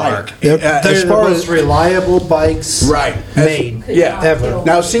top better 4 bike. mark. They're As the far most as reliable bikes right, made. yeah. Ever.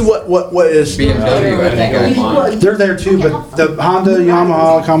 Now see what is BMW, I think. I They're there too, but the Honda,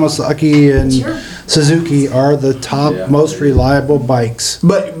 Yamaha, Kawasaki, and Suzuki are the top, Yeah. most reliable bikes.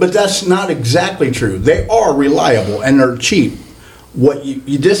 But that's not exactly true. They are reliable and they're cheap. What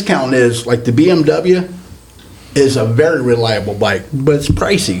you discount is like the BMW is a very reliable bike, but it's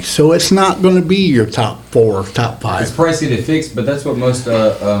pricey, so it's not going to be your top 4, top 5. It's pricey to fix, but that's what most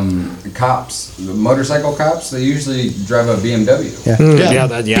cops, motorcycle cops, they usually drive a BMW. Yeah.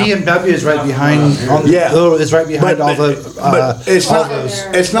 BMW is right behind. Yeah. Is right behind all the. but it's all not. those-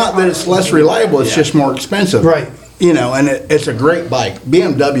 It's not that it's less reliable. It's just more expensive. Right. You know, and it's a great bike.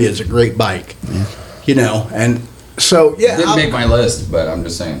 BMW is a great bike. You know, and so yeah. Didn't make my list, but I'm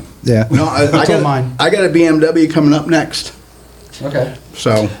just saying. Yeah. No, I That's got on mine. I got a BMW coming up next. Okay.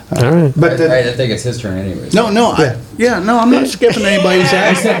 So All right. But the, I think it's his turn anyways. no, no, I'm not skipping anybody's I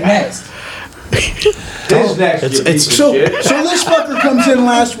ass. said next. His next, It's- you it's- piece So, of shit. so this fucker comes in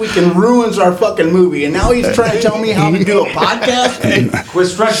last week and ruins our fucking movie, and now he's trying to tell me how to do a podcast. Quit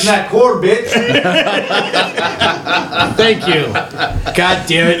stretching that cord, bitch. Thank you. God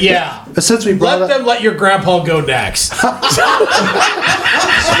damn it! Yeah. since we brought Let up, them let your grandpa go next. Stretch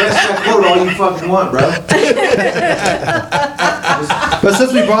that cord all you fucking want, bro. but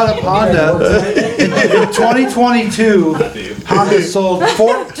since we brought up Honda, in 2022, Honda sold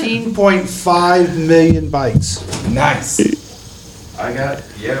 14.5 million bikes. Nice. I got,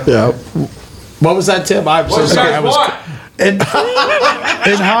 yeah. Yeah. What was that, Tim? I'm so What you sorry. I guys was. want? And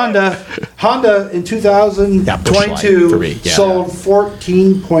Honda in Yeah, Busch Light 2022 for me, yeah. sold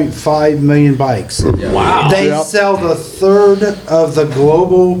 14.5 million bikes. Wow. They sell the third of the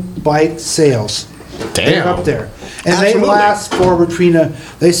global bike sales. They're up Damn. there. And Absolutely. they last for between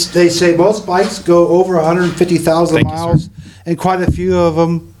they say most bikes go over 150,000 Thank you, sir. miles, and quite a few of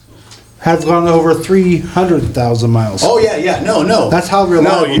them have gone over 300,000 miles. Oh yeah, no. That's how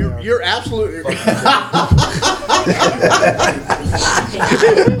reliable No, they are. you're absolutely.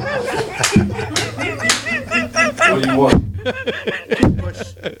 What do you want?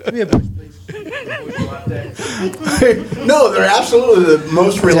 Give me a push, please. No, they're absolutely the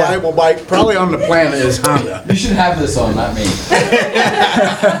most reliable bike probably on the planet is Honda. You should have this on, not me.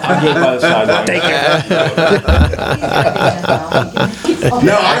 I'm good by the sideline.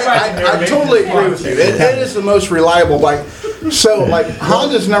 No, I totally agree with you. It is the most reliable bike. So, like,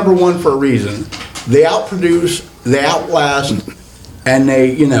 Honda's number one for a reason. They outproduce, they outlast, and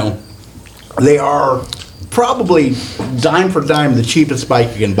they are probably dime for dime the cheapest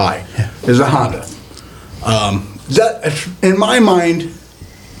bike you can buy is a Honda. That, in my mind,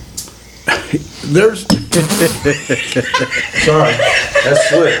 there's Sorry. That's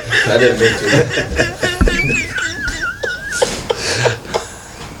slick. I didn't mean to.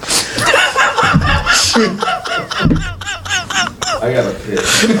 I got a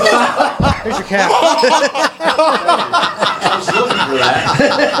piss. Here's your cap. I was looking for that.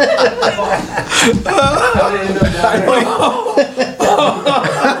 How did it end up down there?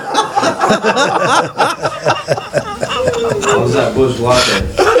 What was that Busch Latte?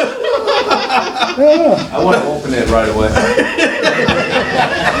 I want to open it right away.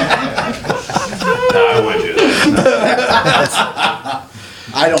 Nah, I wouldn't do that.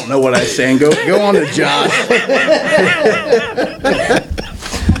 I I don't know what I was saying. Go on to Josh.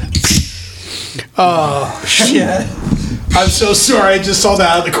 Oh, shit. I'm so sorry. I just saw that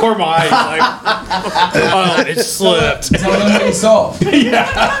out of the corner of my eyes. Like, oh, it slipped. Tell them what you saw.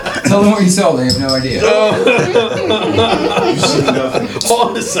 Tell them what you saw. They have no idea.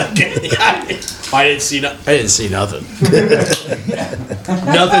 Hold on a second. I didn't see nothing.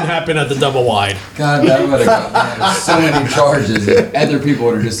 Nothing happened at the double wide. God, that would have got so many charges if other people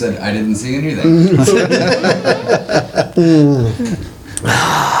would have just said, I didn't see anything.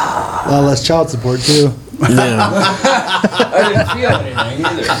 Well, that's child support too. I didn't feel anything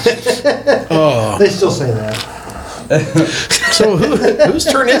either. They still say that. So whose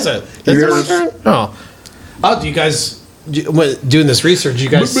turn is it? Is it my turn? Oh, do you guys doing this research? You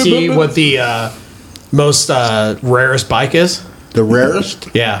guys see what the most rarest bike is? The rarest?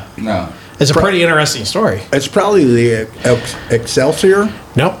 Yeah, No. it's a pretty interesting story. It's probably the Excelsior.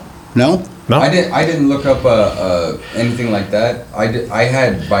 Nope. No? I didn't look up anything like that. I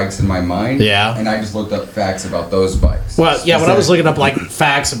had bikes in my mind. Yeah. And I just looked up facts about those bikes. Well, yeah. When I was looking up like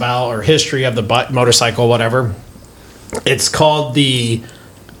facts about or history of the motorcycle, whatever, it's called the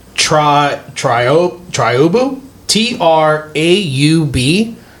Triubu, Traub,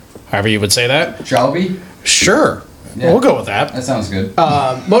 however you would say that. Shelby? Sure, Yeah. we'll go with that. That sounds good.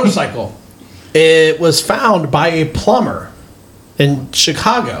 Motorcycle. It was found by a plumber in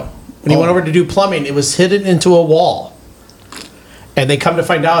Chicago. When he went over to do plumbing, it was hidden into a wall. And they come to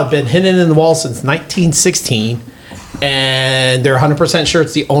find out it's been hidden in the wall since 1916. And they're 100% sure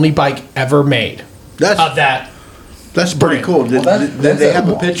it's the only bike ever made of that. That's pretty cool. Did they have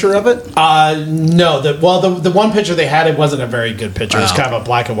a picture of it? No, the one picture they had, it wasn't a very good picture. It's kind of a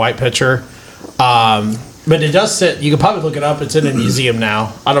black and white picture. But it does sit, you can probably look it up. It's in a museum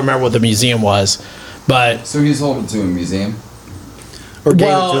now. I don't remember what the museum was. But So he's holding to a museum? Or gave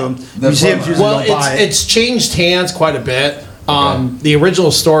Well, it to them. the Museums plumber. usually well, don't buy it. it's changed hands quite a bit. Okay. The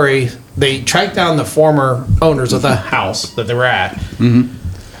original story, they tracked down the former owners of the house that they were at.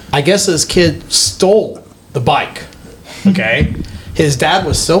 I guess this kid stole the bike. Okay, his dad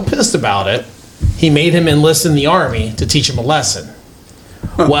was so pissed about it, he made him enlist in the army to teach him a lesson.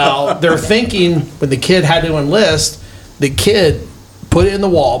 Well, they're thinking when the kid had to enlist, the kid put it in the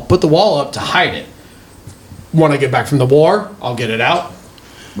wall, put the wall up to hide it. When I get back from the war, I'll get it out.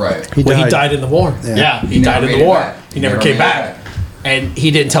 Right. He died in the war. Yeah, he died in made the it war. back. He never Never came made it back. back. And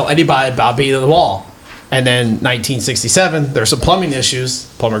he didn't tell anybody about being in the wall. And then 1967, there's some plumbing issues.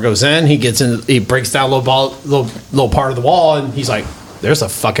 Plumber goes in, he gets in, he breaks down a little part of the wall, and he's like, "There's a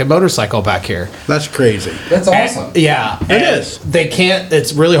fucking motorcycle back here." That's crazy. That's awesome. Yeah, it is. They can't.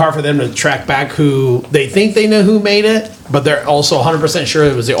 It's really hard for them to track back who they think they know who made it, but they're also 100% sure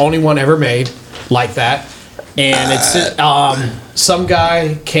it was the only one ever made like that. And it's some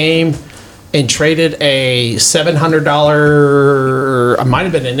guy came and traded a $700, it might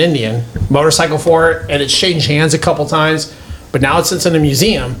have been an Indian motorcycle for it, and it's changed hands a couple times, but now it sits in a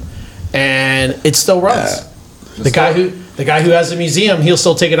museum, and it still runs. The guy who has the museum, he'll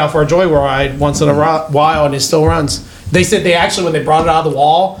still take it out for a joyride once in a while, and it still runs. They said they actually, when they brought it out of the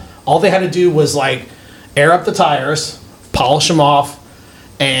wall, all they had to do was like air up the tires, polish them off,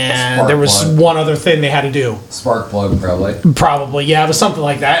 and Spark there was plug. one other thing they had to do. Spark plug, probably. Probably, yeah, it was something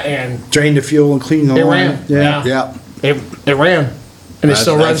like that, and Drain the fuel and clean the it line. ran. Yeah, Yeah. it ran, and it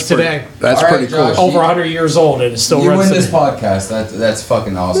still runs today. That's All right, pretty cool. Josh. Over 100 years old, and it still You runs win this today. podcast. That's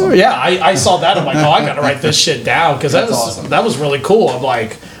fucking awesome. Yeah, I saw that. I'm like, oh, I gotta write this shit down because That's awesome. that was really cool. I'm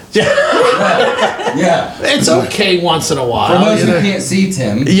like, Yeah. it's okay once in a while. For those you who know? can't see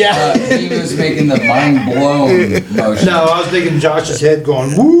Tim, Yeah. he was making the mind blown motion. No, I was thinking Josh's head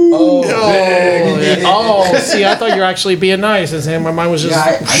going, woo! Oh, Oh, big. yeah. Oh, see, I thought you were actually being nice, and saying my mind was just. Yeah,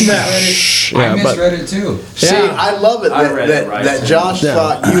 I misread it. Yeah, I but- misread it too. See, Yeah. I love it I that, read that, it right. that Josh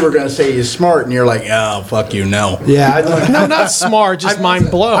thought you were going to say he's smart, and you're like, oh, fuck you, no. Yeah, I know. No, not smart, just mind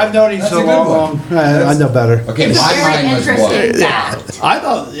blown. I've known him That's so a good long. I know better. Okay, my Very mind was interesting blown. fact. I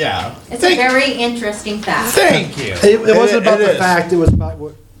thought, yeah. It's a very interesting fact. Thank you. It wasn't about It the is. fact. It was about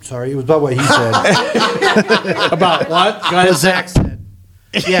what. Sorry, it was about what he said. About what? Go ahead. What Zach said.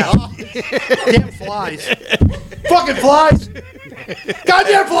 Yeah. Damn flies. Fucking flies.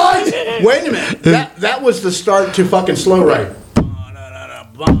 Goddamn flies. Wait a minute. That was the start to fucking slow ride.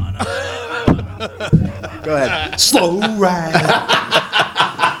 Go ahead. Slow ride.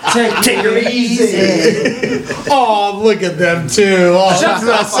 Take it easy. Oh, look at them too. Oh,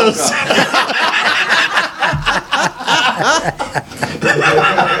 that's so sad.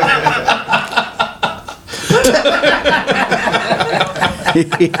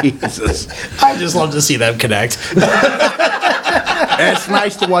 Jesus. I just love to see them connect. It's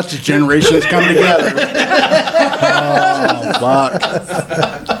nice to watch the generations come together. Oh, fuck.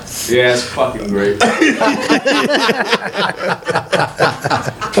 Yeah, it's fucking great.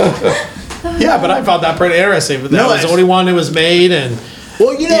 Yeah, but I found that pretty interesting. But that No, was the it's- only one that was made, and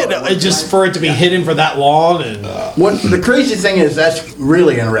Well, you know, it just for it to be hidden for that long, and what the crazy thing is, that's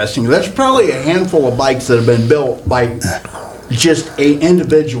really interesting. There's probably a handful of bikes that have been built by just a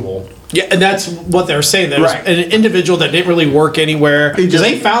individual. yeah, and that's what they're saying. There was Right. an individual that didn't really work anywhere He because just-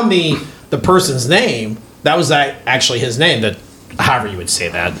 they found the person's name. That was actually his name. That however you would say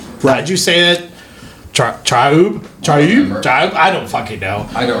that. Right. How'd you say it? Triube? I don't fucking know.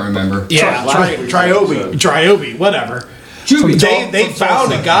 I don't remember. Yeah, Triobi. Triobi, whatever. They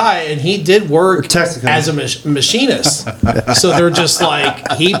found a guy and he did work Texaco. as a machinist. So they're just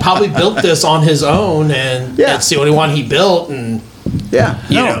like, he probably built this on his own and Yeah. it's the only one he built. And, Yeah.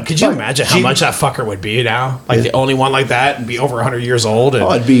 you No, know, could you but imagine how G- much that fucker would be now? Like the only one like that and be over 100 years old. And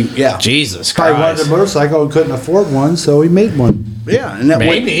Oh, it'd be, yeah. Jesus Probably wanted Christ. a motorcycle and couldn't afford one, so he made one. Yeah. And that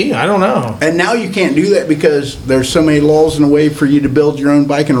way, Maybe, I don't know. and now you can't do that because there's so many laws in the way for you to build your own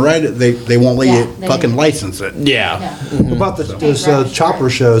bike and ride it. They won't let Yeah, you they fucking didn't. license it. Yeah. What about those chopper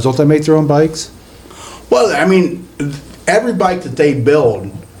shows? Don't they make their own bikes? Well, I mean, every bike that they build,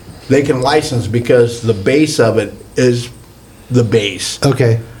 they can license because the base of it is the base.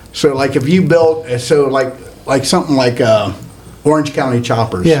 Okay. So like if you built, so like something like Orange County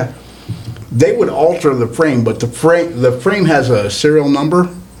Choppers. Yeah. They would alter the frame, but the frame has a serial number.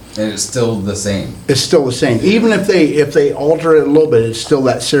 And it's still the same. It's still the same. Even if they alter it a little bit, it's still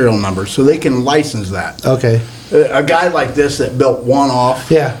that serial number. So they can license that. Okay. A guy like this that built one off,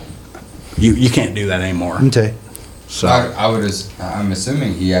 Yeah. you can't do that anymore. Okay. So I'm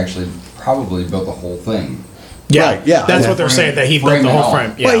assuming he actually probably built the whole thing. Yeah. Right, yeah. That's Yeah. what they're saying, that he built Frame the and whole all.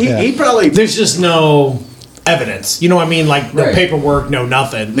 frame. Yeah. well, he probably There's just no evidence. You know what I mean? Like no Right. paperwork, no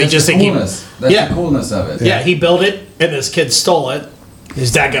nothing. They That's just the think coolness. That's yeah. the coolness of it. Yeah, he built it, and this kid stole it. His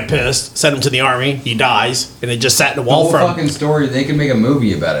dad got pissed, sent him to the army. He dies, and it just sat in the The wall whole from fucking story, they can make a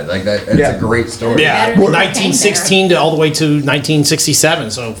movie about it. Like that, it's Yeah. a great story. yeah, Better than 1916 to all the way to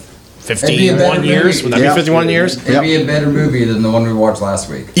 1967. So It'd be a better 51 years. movie. Would that Yeah. be 51 years? It'd be a better movie than the one we watched last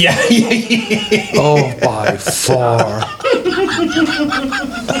week. Yeah, Oh, by far.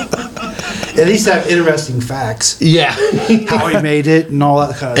 At least have interesting facts. yeah, How he made it and all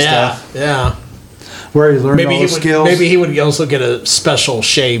that kind of yeah, stuff. yeah. Where he learned Maybe all he the would. skills. Maybe he would also get a special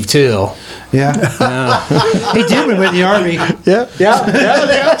shave too. Yeah. He did when he went in the army.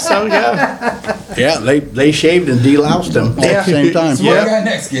 Yeah. So yeah. yeah they shaved and deloused him all at the same time. So what do we got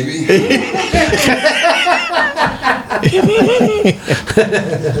next, Gibby?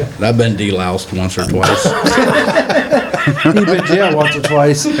 I've been deloused once or twice. He been in jail once or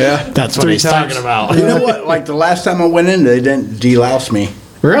twice. Yeah. That's what 3 he's times. talking about. You know what? Like the last time I went in, they didn't delouse me.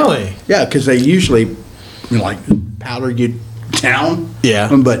 Really? Yeah, because they usually like powder you down. Yeah.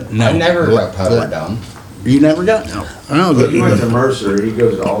 But no, I never got powdered down. You never got no. I know. But he went to Mercer, he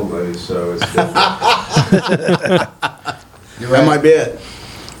goes to Albany, so it's different. That might be it.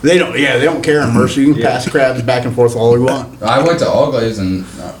 They don't. Yeah, they don't care in Mercy. You can pass crabs back and forth all you want. I went to All Glaze and,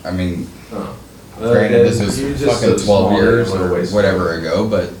 I mean, granted, this was He's just fucking so 12 small, years he went or away. whatever ago,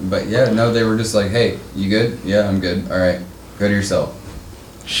 but yeah, no, they were just like, hey, you good? Yeah, I'm good. All right, go to yourself.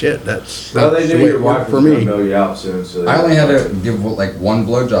 Shit, that's. Well, they that's knew the way your it wife worked was for gonna me. mail you out soon, so. I only had to give like one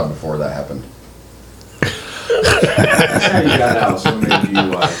blowjob before that happened. That's how you got out so many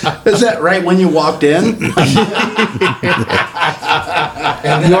DUIs. Is that right when you walked in?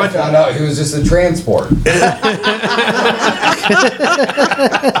 And then I found out he was just a transport.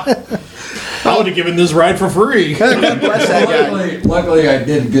 I would have given this ride for free. God bless that guy. Luckily, I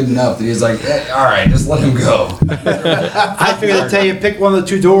did good enough that he's like, all right, just let him go. I figured to tell you, pick one of the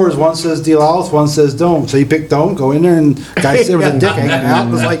 2 doors. One says deal out, one says don't. So you pick don't, go in there, and guy there with a dick hanging out.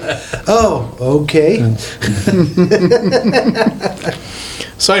 It was like, oh, okay.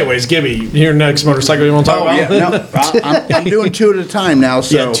 So, anyways, Gibby, your next motorcycle you want to talk Oh about? yeah, no, I'm doing 2 at a time now.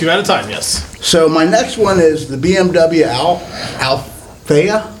 So, Yeah, 2 at a time. Yes. so my next one is the BMW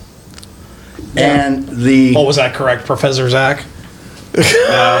Althea, and the Oh, was that correct, Professor Zach?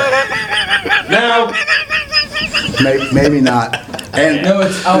 Now, maybe not. And No,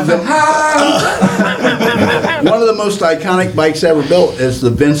 it's Alpha. one of the most iconic bikes ever built is the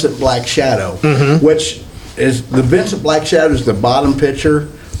Vincent Black Shadow, which is the Vincent Black Shadow is the bottom picture.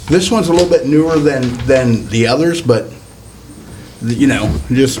 This one's a little bit newer than the others, but you know,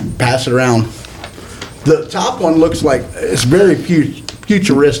 just pass it around. The top one looks like it's very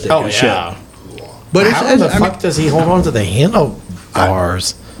futuristic. Oh, and yeah. shit. But it's, How the I mean, fuck does he hold on to the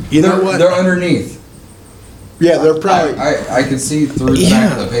handlebars? you know what? They're underneath. Yeah, they're probably I could see through the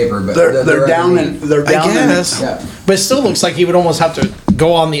back of the paper, but they're down underneath. in they're I down in guess. Yeah. But it still looks like he would almost have to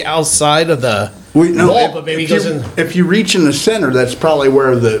go on the outside of the wall, but maybe he goes in. If you reach in the center, that's probably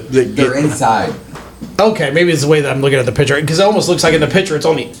where They're inside. Okay, maybe it's the way that I'm looking at the picture, because it almost looks like in the picture it's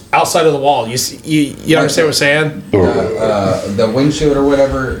on the outside of the wall. You see, you understand what I'm saying? The windshield or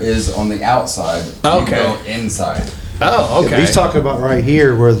whatever is on the outside. Okay. You go inside. Oh, okay. He's talking about right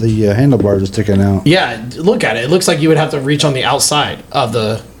here where the handlebars are sticking out. Yeah, look at it. It looks like you would have to reach on the outside of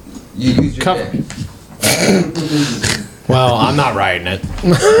the. You use your Cover. dick. Well, I'm not riding it.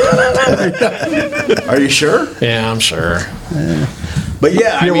 Are you sure? Yeah, I'm sure. But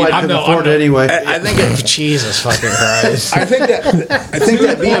yeah, I Your mean, wife I'm can no- afford I'm it no- anyway. I think it's. Jesus fucking Christ. I think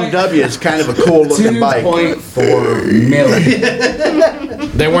that BMW is kind of a cool looking bike. 2.4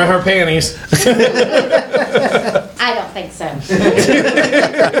 million. They weren't her panties. I don't think so.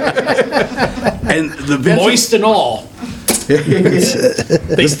 And the Vincent, Moist and all.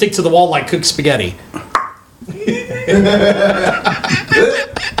 They stick to the wall like cooked spaghetti.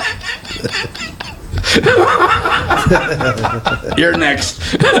 you're next.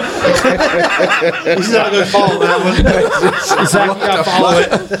 He's not going to follow that one. Zach, you gotta follow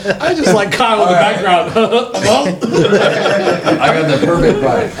it. I just like Kyle in the background. I got the perfect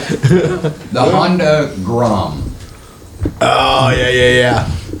bike. The Honda Grom. Oh yeah.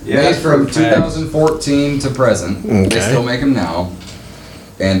 Made from 2014 to present. Okay. They still make them now.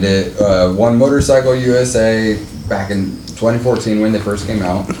 And it won Motorcycle USA back in 2014 when they first came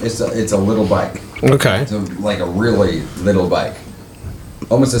out. It's a little bike. Okay. It's like a really little bike.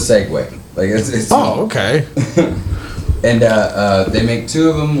 Almost a Segway. Like it's Oh, okay. And they make two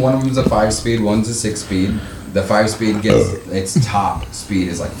of them. One of them's a 5-speed, one's a 6-speed. The 5-speed gets its top speed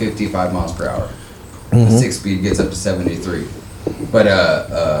is like 55 miles per hour. The 6-speed gets up to 73. But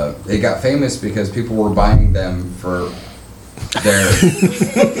it got famous because people were buying them for their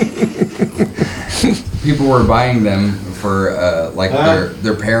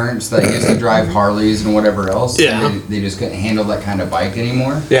their parents that used to drive Harleys and whatever else. Yeah. And they just couldn't handle that kind of bike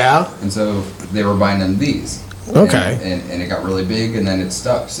anymore. Yeah. And so they were buying them these. Okay. And it got really big, and then it's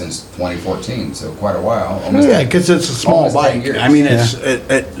stuck since 2014, so quite a while. Almost Yeah, because it's a small Almost 10 bike. years. I mean,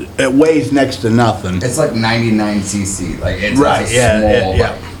 it weighs next to nothing. It's like 99 cc. Like it's Right, a yeah, small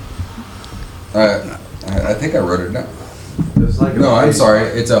yeah. bike. I think I wrote it down. It was like a No, I'm bike. sorry.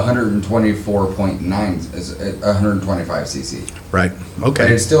 It's 124.9. It's 125 cc. Right. But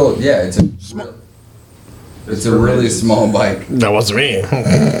Okay. it's still, yeah, it's a really small bike. That wasn't me.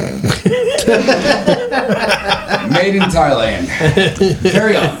 Made in Thailand.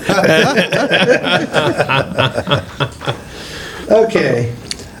 Carry on. Okay,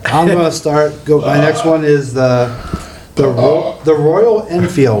 I'm gonna start. My next one is the Royal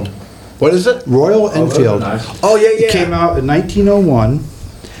Enfield. What is it? Royal Enfield. Oh yeah, It came out in 1901.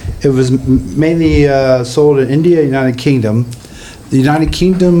 It was mainly sold in India, United Kingdom. The United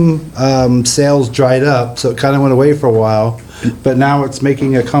Kingdom sales dried up, so it kind of went away for a while. But now it's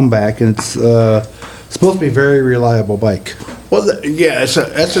making a comeback, and it's supposed to be a very reliable bike. Well,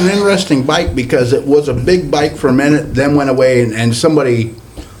 that's an interesting bike because it was a big bike for a minute, then went away, and somebody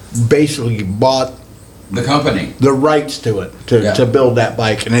basically bought The company. the rights to it Yeah. to build that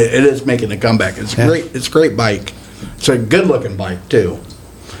bike, and it is making a comeback. It's Yeah. great. It's a great bike. It's a good looking bike too.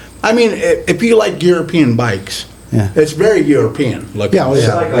 I mean, if you like European bikes, Yeah. it's very European looking. Yeah, well, It's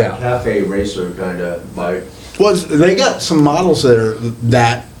yeah. like a cafe racer kind of bike. Well, they got some models that are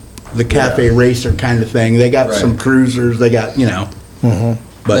the cafe racer kind of thing. They got Right. some cruisers. They got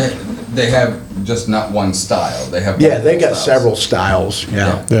but They have just not one style. They have yeah, they got styles. several styles.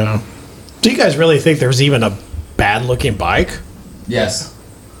 Yeah. Yeah. Do you guys really think there's even a bad looking bike? Yes.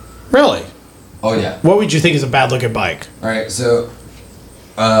 Really? Oh yeah. What would you think is a bad looking bike? All right. So,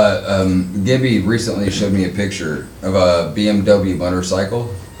 Gibby recently showed me a picture of a BMW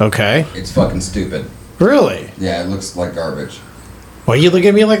motorcycle. Okay. It's fucking stupid. Really? Yeah, it looks like garbage. What you look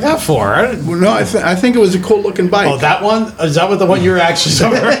at me like that for? Well, no, I think it was a cool looking bike. Oh, that one? Is that what the one you were actually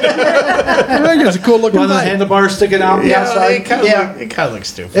talking about? I think it's a cool looking One of the bike. handlebars sticking out on the Yeah, outside. it kind of it kind of looks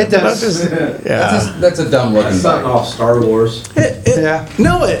stupid. It does. Yeah. That's a dumb looking That's something bike. off Star Wars. Yeah.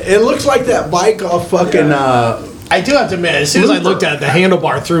 No, it looks like that bike off fucking. I do have to admit, as soon as I looked at it, the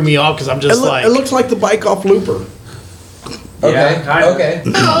handlebar threw me off because I'm just like, it looks like the bike off Looper. Okay. Yeah, kinda. Okay.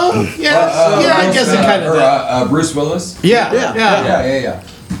 oh, yeah, I guess it kind of does. Bruce Willis. Yeah, Yeah. yeah,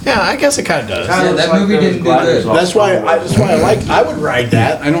 yeah, I guess it kind of does. Kinda Yeah, looks that like movie those didn't do gliders good. off That's why. Star Wars. I would ride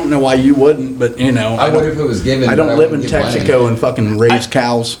that. I don't know why you wouldn't, but I would if it was given. I but don't live in wouldn't give money. Texaco and fucking raise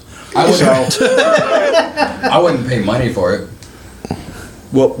cows. I wouldn't pay money for it.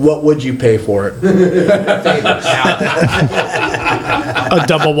 What would you pay for it? A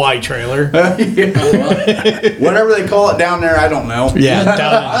double wide trailer. Whatever they call it down there, I don't know.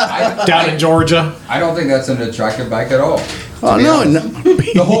 Yeah, down in Georgia. I don't think that's an attractive bike at all. Oh be no, honest. no.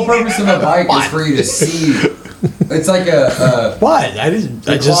 The whole purpose of a bike is for you to see. It's like a What? I just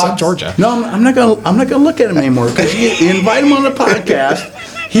said clocks? Georgia. No, I'm not gonna look at him anymore because you invite him on the podcast.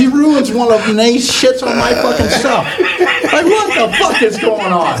 He ruins one of them and then he shits on my fucking stuff. Like, what the fuck is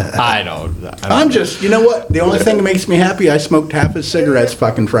going on? I don't. I'm just, you know what? The only thing that makes me happy, I smoked half his cigarettes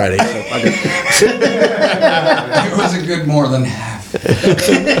fucking Friday. So fucking, it was a good more than half.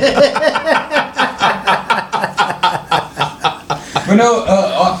 But no,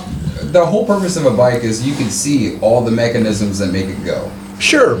 the whole purpose of a bike is you can see all the mechanisms that make it go.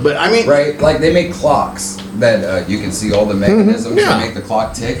 sure, but I mean, Right? Like they make clocks that you can see all the mechanisms Yeah. that make the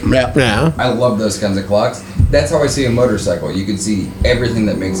clock tick. yeah. Yeah. I love those kinds of clocks. That's how I see a motorcycle. You can see everything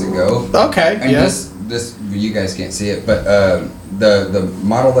that makes it go. Okay. And Yeah. this you guys can't see it, but the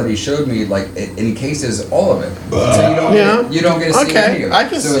model that he showed me, like it encases all of it, so you don't get to see Okay, any of it. I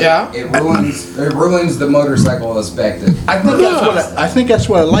can so see- yeah. It ruins the motorcycle aspect. I think that's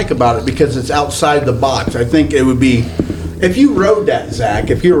what I like about it because it's outside the box. I think it would be, if you rode that, Zach,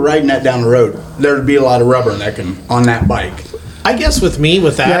 if you were riding that down the road, there'd be a lot of rubbernecking on that bike. I guess with me,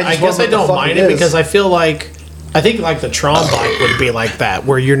 with that, Yeah, I I just guess wonder I what the don't fuck mind it it is. because I feel like, I think like the Tron bike would be like that,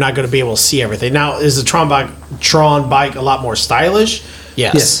 where you're not going to be able to see everything. Now, is the Tron bike a lot more stylish?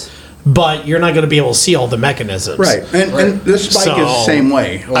 Yes. Yes. But you're not going to be able to see all the mechanisms. Right, and this bike is the same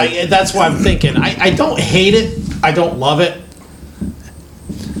way. Like, That's why I'm thinking. I don't hate it. I don't love it.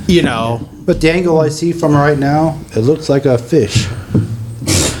 You know. But the angle I see from it right now, it looks like a fish.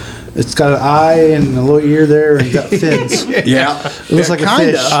 It's got an eye and a little ear there and got fins. yeah, It looks like a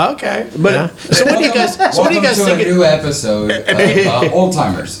kinda. fish. Okay. But- Yeah. So what do you guys? So what do you guys Welcome to think? a new episode of Old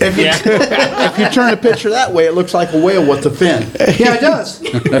Timers. If you turn the picture that way, it looks like a whale with a fin. Yeah, it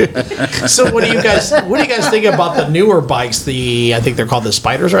does. So what do you guys think about the newer bikes? I think they're called the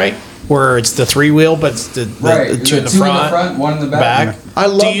Spiders, right? Where it's the 3-wheel, but it's the Right, two in the front, one in the back. I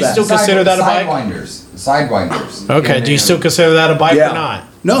love Do you that. still consider that a bike? Sidewinders. Okay. Do you still consider that a bike or not?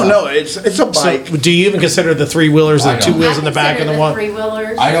 No, it's a bike. So, do you even consider the 3-wheelers, I the 2 don't. wheels in the back and the one?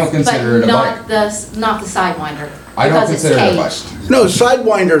 Three-wheelers. I don't consider it a Not the Sidewinder. I don't because it's consider it a bike. caged. No,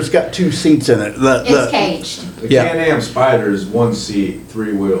 Sidewinder's got 2 seats in it. It's caged. The Yeah. Can-Am Spider is 1 seat,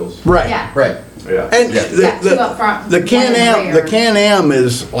 3 wheels. Right. Yeah. Right. Yeah. And Yeah. Yeah, 2 up front, the one in Can-Am, rear. the Can-Am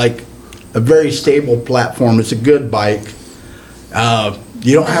is like a very stable platform. It's a good bike.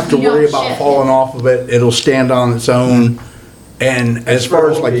 You don't have to You don't worry about shift falling it. off of it. It'll stand on its own. And as far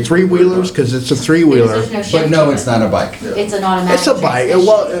as like 3-wheelers, because it's a Because 3-wheeler, there's no But shift no, to it's it. not a bike. It's an automatic. it's a bike. transmission.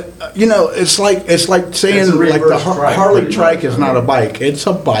 Well, it's like saying It's a like the reverse trike, Harley pretty trike much. is not a bike. It's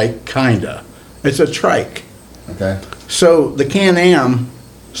a bike, kinda. It's a trike. Okay. So the Can-Am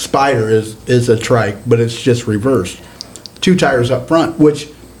Spider is a trike, but it's just reversed. 2 tires up front,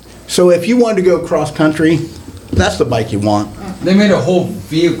 so if you wanted to go cross country, that's the bike you want. They made a whole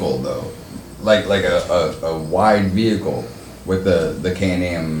vehicle though, like a wide vehicle with the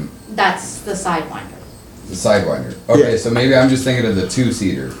Can-Am, That's the Sidewinder. the Sidewinder. Okay, Yeah. so maybe I'm just thinking of the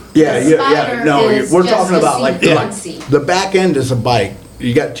 2-seater. Yeah, The Spider no, is we're just talking a about seat, like one seat. the back end is a bike.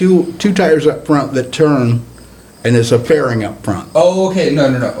 You got two tires up front that turn, and it's a fairing up front. Oh, okay. No.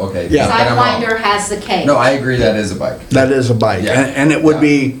 Okay. Yeah. then I'm wrong. Sidewinder has the cage. No, I agree. That is a bike. That is a bike, Yeah. and it would Yeah.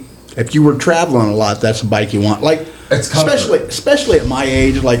 be if you were traveling a lot. That's a bike you want. Like It's comfort. especially at my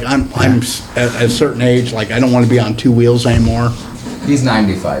age. Like I'm at a certain age. Like I don't want to be on 2 wheels anymore. He's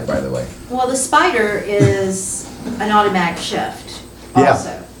 95, by the way. Well, the Spider is an automatic shift Yeah.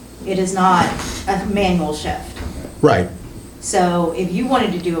 also. It is not a manual shift. Right. So if you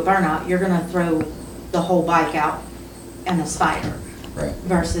wanted to do a burnout, you're gonna throw the whole bike out in a Spider Right.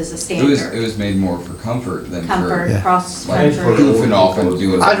 versus a It was standard. made more for comfort than Comfort, for cross like country. goofing off and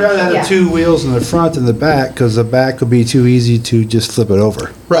doing. I'd rather have Yeah. 2 wheels in the front and the back because the back would be too easy to just flip it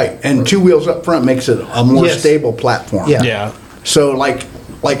over. Right. And 2 wheels up front makes it a more Yes. stable platform. Yeah. Yeah. So like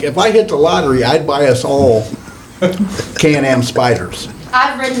if I hit the lottery, I'd buy us all Can-Am Spiders.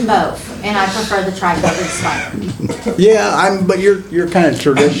 I've ridden both, and I prefer the trike over the Spider. Yeah, but you're kind of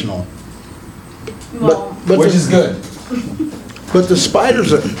traditional. Well, But Which the, is good. but the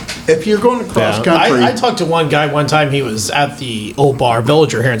Spiders, if you're going to cross country, I talked to one guy one time. He was at the old bar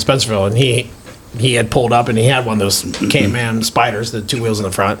Villager here in Spencerville, and he had pulled up and he had one of those Can-Am Spiders, the 2 wheels in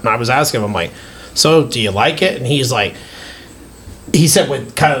the front. And I was asking him, I'm like, "So, do you like it?" And he's like, he said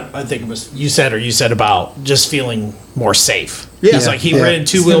what kind of, I think it was you said about just feeling more safe. Yeah. He's like, he Yeah. ridden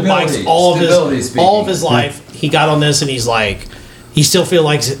 2-wheel bikes Stability all speaking. of his life. He got on this and he's like, he still feels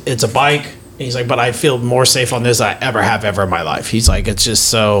like it's a bike. And he's like, but I feel more safe on this than I ever have ever in my life. He's like, it's just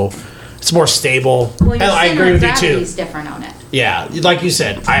so, it's more stable. Well, And your I center agree of with you too. gravity is different on it. Yeah, like you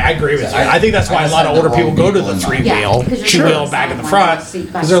said, I agree with you. I- I think that's why I a just lot of had the older people wrong go to vehicle the in mind. three Yeah, wheel, 'cause you're two sure wheel it's back not in the one front, seat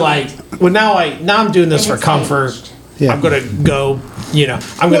by because they're seat. like, well, now I'm doing this And for it's comfort. aged. Yeah. I'm gonna go,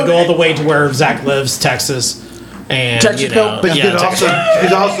 I'm gonna go all the way to where Zach lives, Texas, and Texaco? But you yeah, could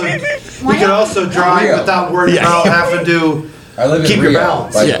also, Why you could not? also drive Rio. without worrying Yeah. about having to I live in keep your Rio,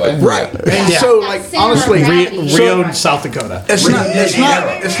 balance. by the Yeah, way. Right. And Yeah. so, That like, center of honestly, gravity. Rio, South Dakota. it's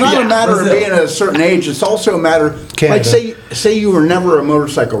not a matter of being at a certain age. It's also a matter, Canada. like, say you were never a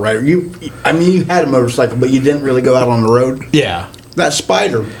motorcycle rider. You had a motorcycle, but you didn't really go out on the road. Yeah. That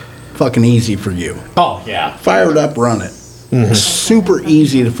Spider, fucking easy for you. Oh yeah. Fire it up, run it. Super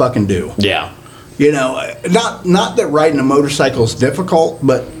easy to fucking do. Yeah. You know, not that riding a motorcycle is difficult,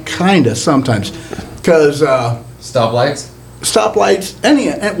 but kinda sometimes, because Stoplights. stoplights,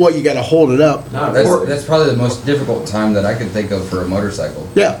 well, you got to hold it up. That's probably the most difficult time that I could think of for a motorcycle.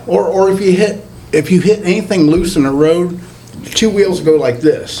 Yeah, or if you hit anything loose in the road, two wheels go like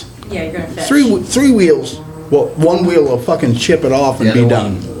this. Yeah, you're gonna fish. Three wheels. Well, one wheel will fucking chip it off The and be other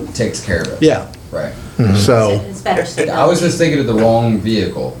done. one takes care of it. Yeah. Right. So It's better stability. I was just thinking of the wrong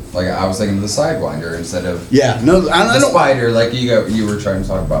vehicle. Like I was thinking of the Sidewinder instead of yeah, no, I the don't. Spider, like you were trying to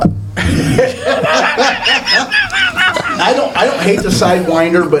talk about. I don't hate the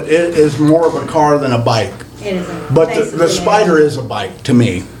Sidewinder, but it is more of a car than a bike. It isn't. But the Basically, Spider is a bike to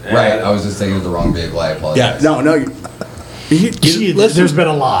me. Right. I was just thinking of the wrong vehicle. I Yeah, apologize. no. Gee, Listen, there's been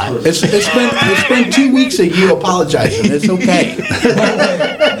a lot. it's been 2 weeks of you apologizing. It's okay.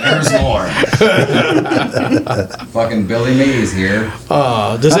 There's more. Fucking Billy Mays here.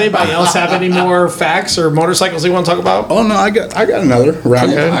 Does anybody else have any more facts or motorcycles they want to talk about? Oh no, I got another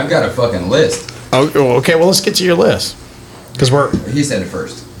round. I've got a fucking list. Oh, okay. Well, let's get to your list because we're. He said it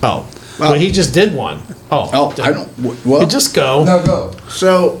first. Oh, well, he just did one. Oh, I don't. Well, You just go. No, go.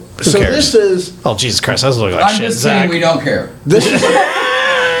 so cares? this is Oh, Jesus Christ! That's looking like I'm shit, just saying Zach. we don't care. this is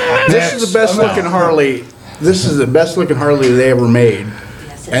the best looking Harley. This is the best looking Harley they ever made,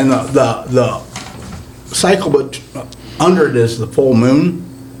 Yes, it and is. the cycle, but under it is the full moon,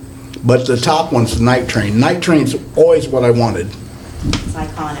 but the top one's the night train. Night train's always what I wanted. It's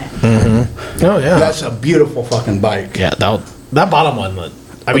iconic. Oh yeah. That's a beautiful fucking bike. Yeah, that bottom one.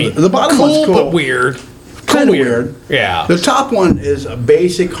 I mean, The bottom cool, one's cool. but weird. Kind of weird. Yeah. The top one is a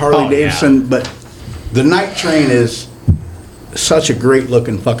basic Harley Oh, yeah. Davidson, but the night train is such a great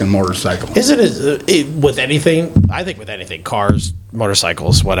looking fucking motorcycle. Isn't it with anything? I think with anything, cars,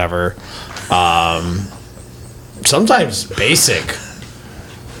 motorcycles, whatever. Sometimes basic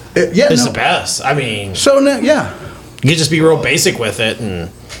Yeah, is no. the best. I mean, So now, yeah, you can just be real basic with it, and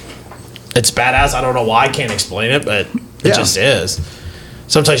it's badass. I don't know why. I can't explain it, but it Yeah. just is.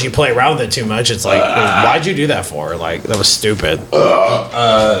 Sometimes you play around with it too much. It's like, why'd you do that for? Like, that was stupid.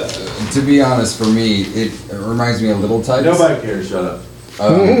 To be honest, for me, it reminds me of Little Types. Nobody cares, shut up.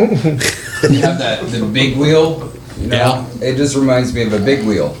 You have the big wheel. You know? It just reminds me of a big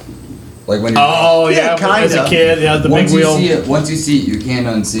wheel. Like when you Oh yeah, Yeah, as a kinda. kid, yeah, the big once wheel. once you see it, you can't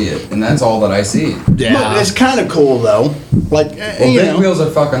unsee it, and that's all that I see. Yeah, But it's kind of cool though. Like, Well, you big know. wheels are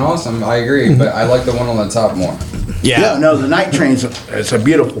fucking awesome. I agree, but I like the one on the top more. yeah. Yeah, no, the night train's it's a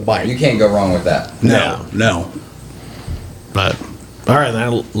beautiful You bike. can't go wrong with that. Yeah. No, But all right,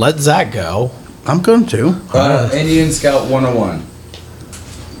 then let Zach go. I'm going to. Indian Scout 101.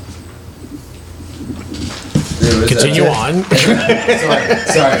 Dude, Continue on.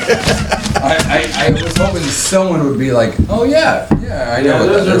 Sorry. I was hoping someone would be like, oh yeah, I know Yeah, what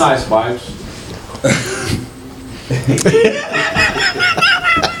those that are is. nice bikes.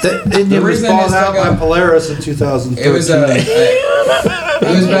 The Indian was reason I bought out stuck by out- Polaris in 2013. It was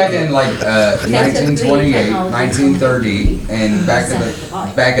it was back in like 1928, 1930, and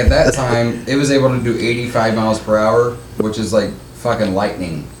back at that time, it was able to do 85 miles per hour, which is like fucking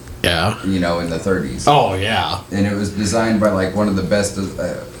lightning, Yeah. you know, in the 30s. Oh yeah. And it was designed by like one of the best.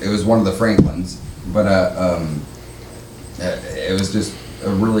 It was one of the Franklins, but it was just a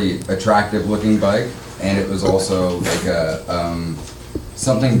really attractive looking bike, and it was also like a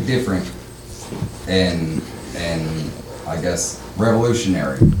something different, and I guess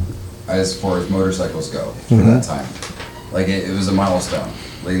revolutionary as far as motorcycles go for that time. Like it was a milestone.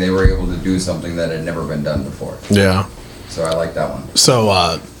 Like they were able to do something that had never been done before. Yeah. So I like that one.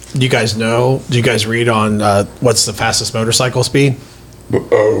 So, do you guys know? Do you guys read on what's the fastest motorcycle speed?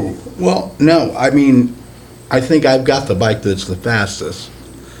 Well, no, I mean, I think I've got the bike that's the fastest,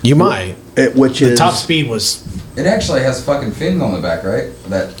 You might. which The is top speed was It actually has fucking fins on the back, right?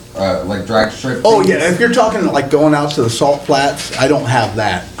 That like drag strip. Oh, things. yeah, if you're talking like going out to the salt flats, I don't have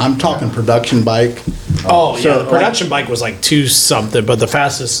that. I'm talking production bike. Oh, yeah, So, the production bike was like 2 something, but the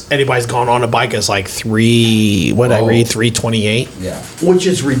fastest anybody's gone on a bike is like 328. Yeah. Which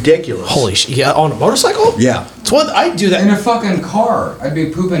is ridiculous. Holy shit, yeah, on a motorcycle? Yeah. It's what I do In that. a fucking car, I'd be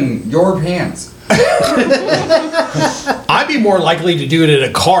pooping your pants. I'd be more likely to do it in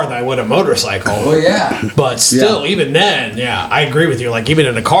a car than I would a motorcycle. Well, yeah. But still, Yeah. even then, yeah, I agree with you. Like, even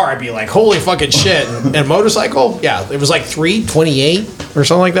in a car, I'd be like, holy fucking shit. And a motorcycle, yeah, it was like 328 or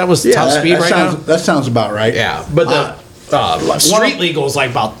something like that was Yeah, top speed right sounds, now. that sounds about right. Yeah, but the street legal is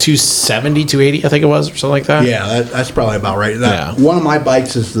like about 270, 280, I think it was, or something like that. Yeah, that's probably about right. Yeah. One of my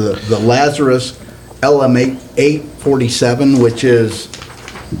bikes is the Lazarus LM847, which is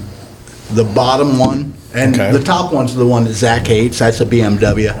the bottom one. And Okay. the top one's the one that Zach hates. That's a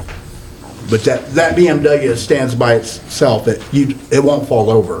BMW. But that BMW stands by itself. It won't fall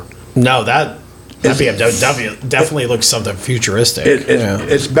over. No, that It's- BMW definitely looks something futuristic.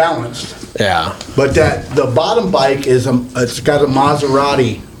 It's balanced. Yeah. But the bottom bike it's got a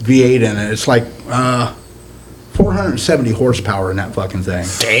Maserati V8 in it. It's like 470 horsepower in that fucking thing.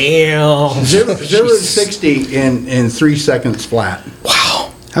 Damn. Zero to 60 in 3 seconds flat. Wow.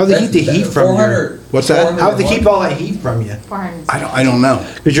 How do they keep the heat from you? 400. What's that? 400 How do they what? keep all that heat from you? I don't know.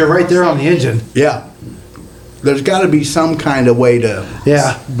 Because you're right there on the engine. Yeah. There's got to be some kind of way to.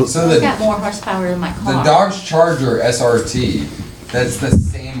 Yeah. So It's got more horsepower than my car. the Dodge Charger SRT, that's the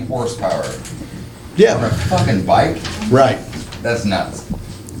same horsepower. On a Yeah. fucking bike? Right. That's nuts.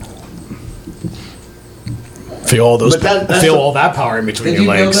 Feel all those. But that's feel the- all that power in between Did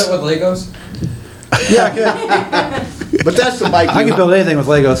your you build legs. it with Legos? Yeah, I could. But that's the bike. I can build anything with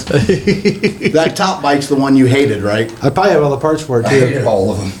Legos. That top bike's the one you hated, right? I probably have all the parts for it I too. hated all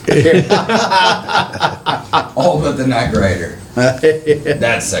of them. All but the Night Rider.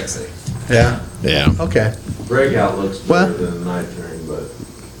 That's sexy. Yeah. Yeah. Okay. Breakout looks Well- better than the Night Train, but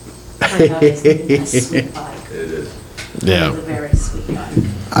It's a sweet bike. it is. Yeah. It's a very sweet bike.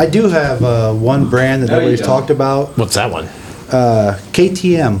 I do have one brand that No, you nobody's don't. talked about. What's that one?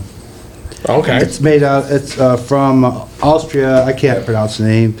 KTM. Okay. It's made out. It's from Austria. I can't pronounce the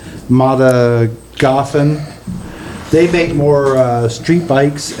name. Matagoffen. They make more street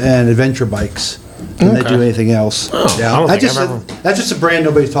bikes and adventure bikes than they Okay. do anything else. I don't I think just I've ever. that's just a brand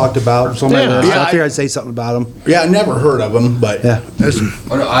nobody's talked about. So Yeah. Yeah, I figured I'd say something about them. Yeah, I never heard of them, but Yeah. that's-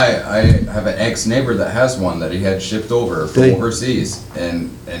 Oh, no, I have an ex-neighbor that has one that he had shipped over from Did he? overseas,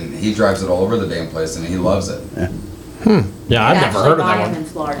 and he drives it all over the damn place, and he loves it. Yeah, I've never heard of that Actually buy 'em one. in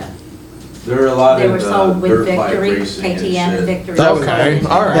Florida. There are a lot They of were sold with dirt bike Victory, racing and KTM and shit. Victory. Okay,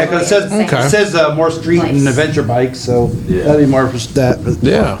 all right. Yeah, because it says, Okay. it says more street and Place. adventure bikes, so Yeah. that'd be more for that. But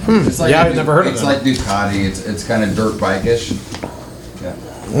Yeah. It's like Yeah, I've never heard of It's that. like Ducati. It's kind of dirt bike-ish. Yeah.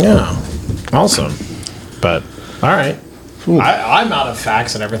 Yeah. Awesome. But all right. I'm out of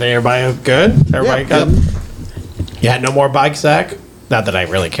facts and everything. Everybody good? Everybody Yeah, good? You had no more bikes, Zach? Not that I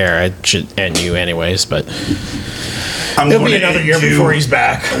really care. I should end you anyways, but it'll be another year before he's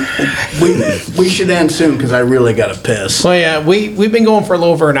back. we should end soon because I really got to piss. Well, yeah, we've been going for a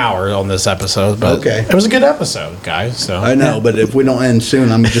little over an hour on this episode, but Okay. it was a good episode, guys. So I know, but if we don't end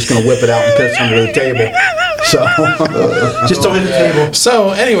soon, I'm just going to whip it out and piss under the table. So, just don't hit the table. So,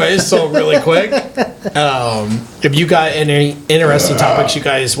 anyways, so really quick, if you got any interesting topics you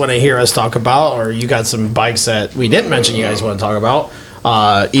guys want to hear us talk about, or you got some bikes that we didn't mention you guys want to talk about,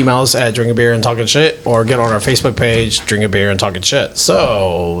 email us at Drinking Beer and Talking Shit, or get on our Facebook page, Drinking Beer and Talking Shit.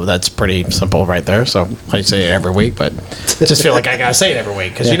 So that's pretty simple right there. So I say it every week, but just feel like I gotta say it every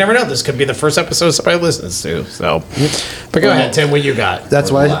week because you never know. This could be the first episode somebody listens to. So, but go ahead, Tim. What you got?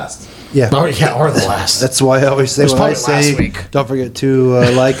 That's Or why. the last. Yeah. Oh yeah, or the last. That's why I always say It was when I probably last say, week. don't forget to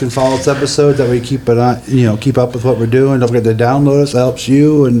like and follow this episode. That we keep it on, keep up with what we're doing. Don't forget to download us. It helps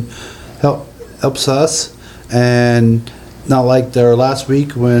you and helps us. And not like their last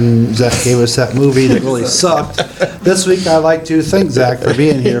week when Zach gave us that movie that really sucked. This week I'd like to thank Zach for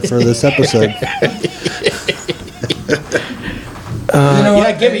being here for this episode. You know Yeah,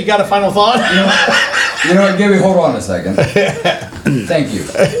 what? Gibby, you got a final thought? You know what, Gibby? Hold on a second. Thank you.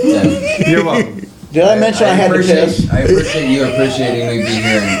 Tim. You're welcome. did I mention I had to piss? I appreciate you appreciating me being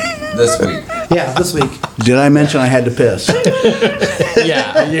here this week. Yeah, this week. Did I mention I had to piss?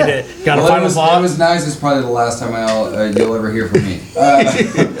 Yeah, you did. Got a Well, final it thought? was nice. It's probably the last time you'll ever hear from me.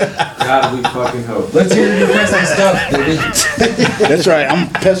 God, we fucking hope. Let's hear your depressing stuff, Gibby. That's right. I'm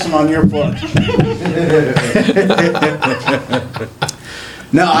pissing on your foot.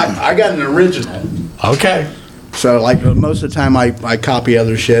 No, I got an original. Okay. So like most of the time I copy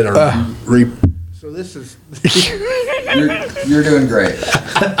other shit or So this is, You're doing great.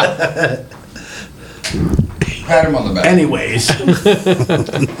 Pat him on the back. anyways.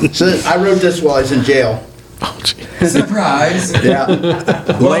 So I wrote this while I was in jail. Surprise. Yeah.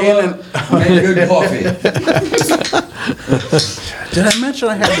 Laying in, Made good coffee. did I mention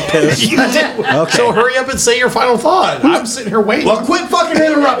I had to piss? You did. So hurry up and say your final thought. I'm sitting here waiting. Well, quit fucking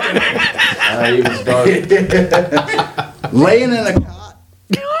interrupting. I even started. Laying in a cot.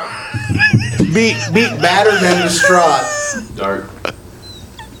 Beat battered and distraught. Dark.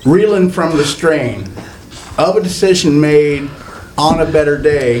 Reeling from the strain of a decision made on a better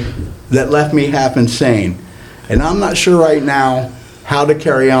day that left me half insane. And I'm not sure right now how to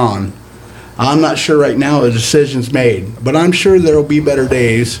carry on. I'm not sure right now the decision's made, but I'm sure there'll be better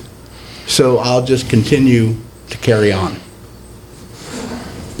days, so I'll just continue to carry on.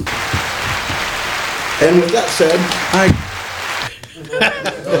 And with that said,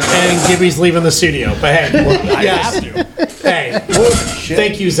 And Gibby's leaving the studio, but hey, I have to. Hey,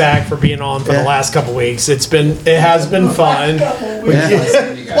 thank you, Zach, for being on for the last couple weeks. It has been fun.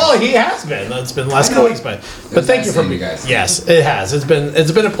 Well, he has been. It's been the last couple weeks, but thank you for seeing you guys. Yes, it has. It's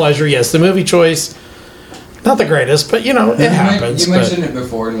been a pleasure. Yes, the movie choice, not the greatest, but it happens. You but- mentioned it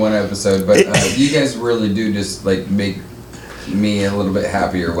before in one episode, but you guys really do just like make me a little bit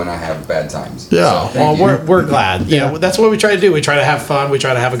happier when I have bad times. Yeah, So, thank well, you. we're glad. Yeah, that's what we try to do. We try to have fun. We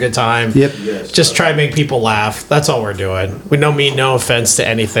try to have a good time. Yep. Just try to make people laugh. That's all we're doing. We don't mean no offense to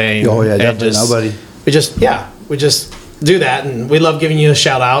anything. Oh, yeah, And definitely nobody. We just do that, and we love giving you a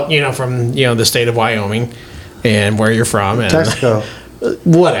shout out. From the state of Wyoming and where you're from and Texaco.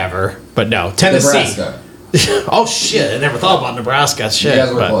 whatever. But no, Tennessee. Nebraska. Oh shit! I never thought about Nebraska. Shit. You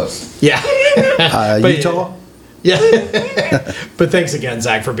guys were but- close. Yeah. But- Utah. Yeah. But thanks again,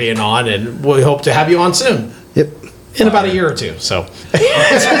 Zach, for being on, and we hope to have you on soon. Yep. In about a year or two. So, hey,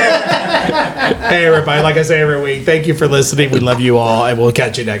 everybody, like I say every week, thank you for listening. We love you all, and we'll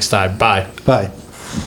catch you next time. Bye. Bye.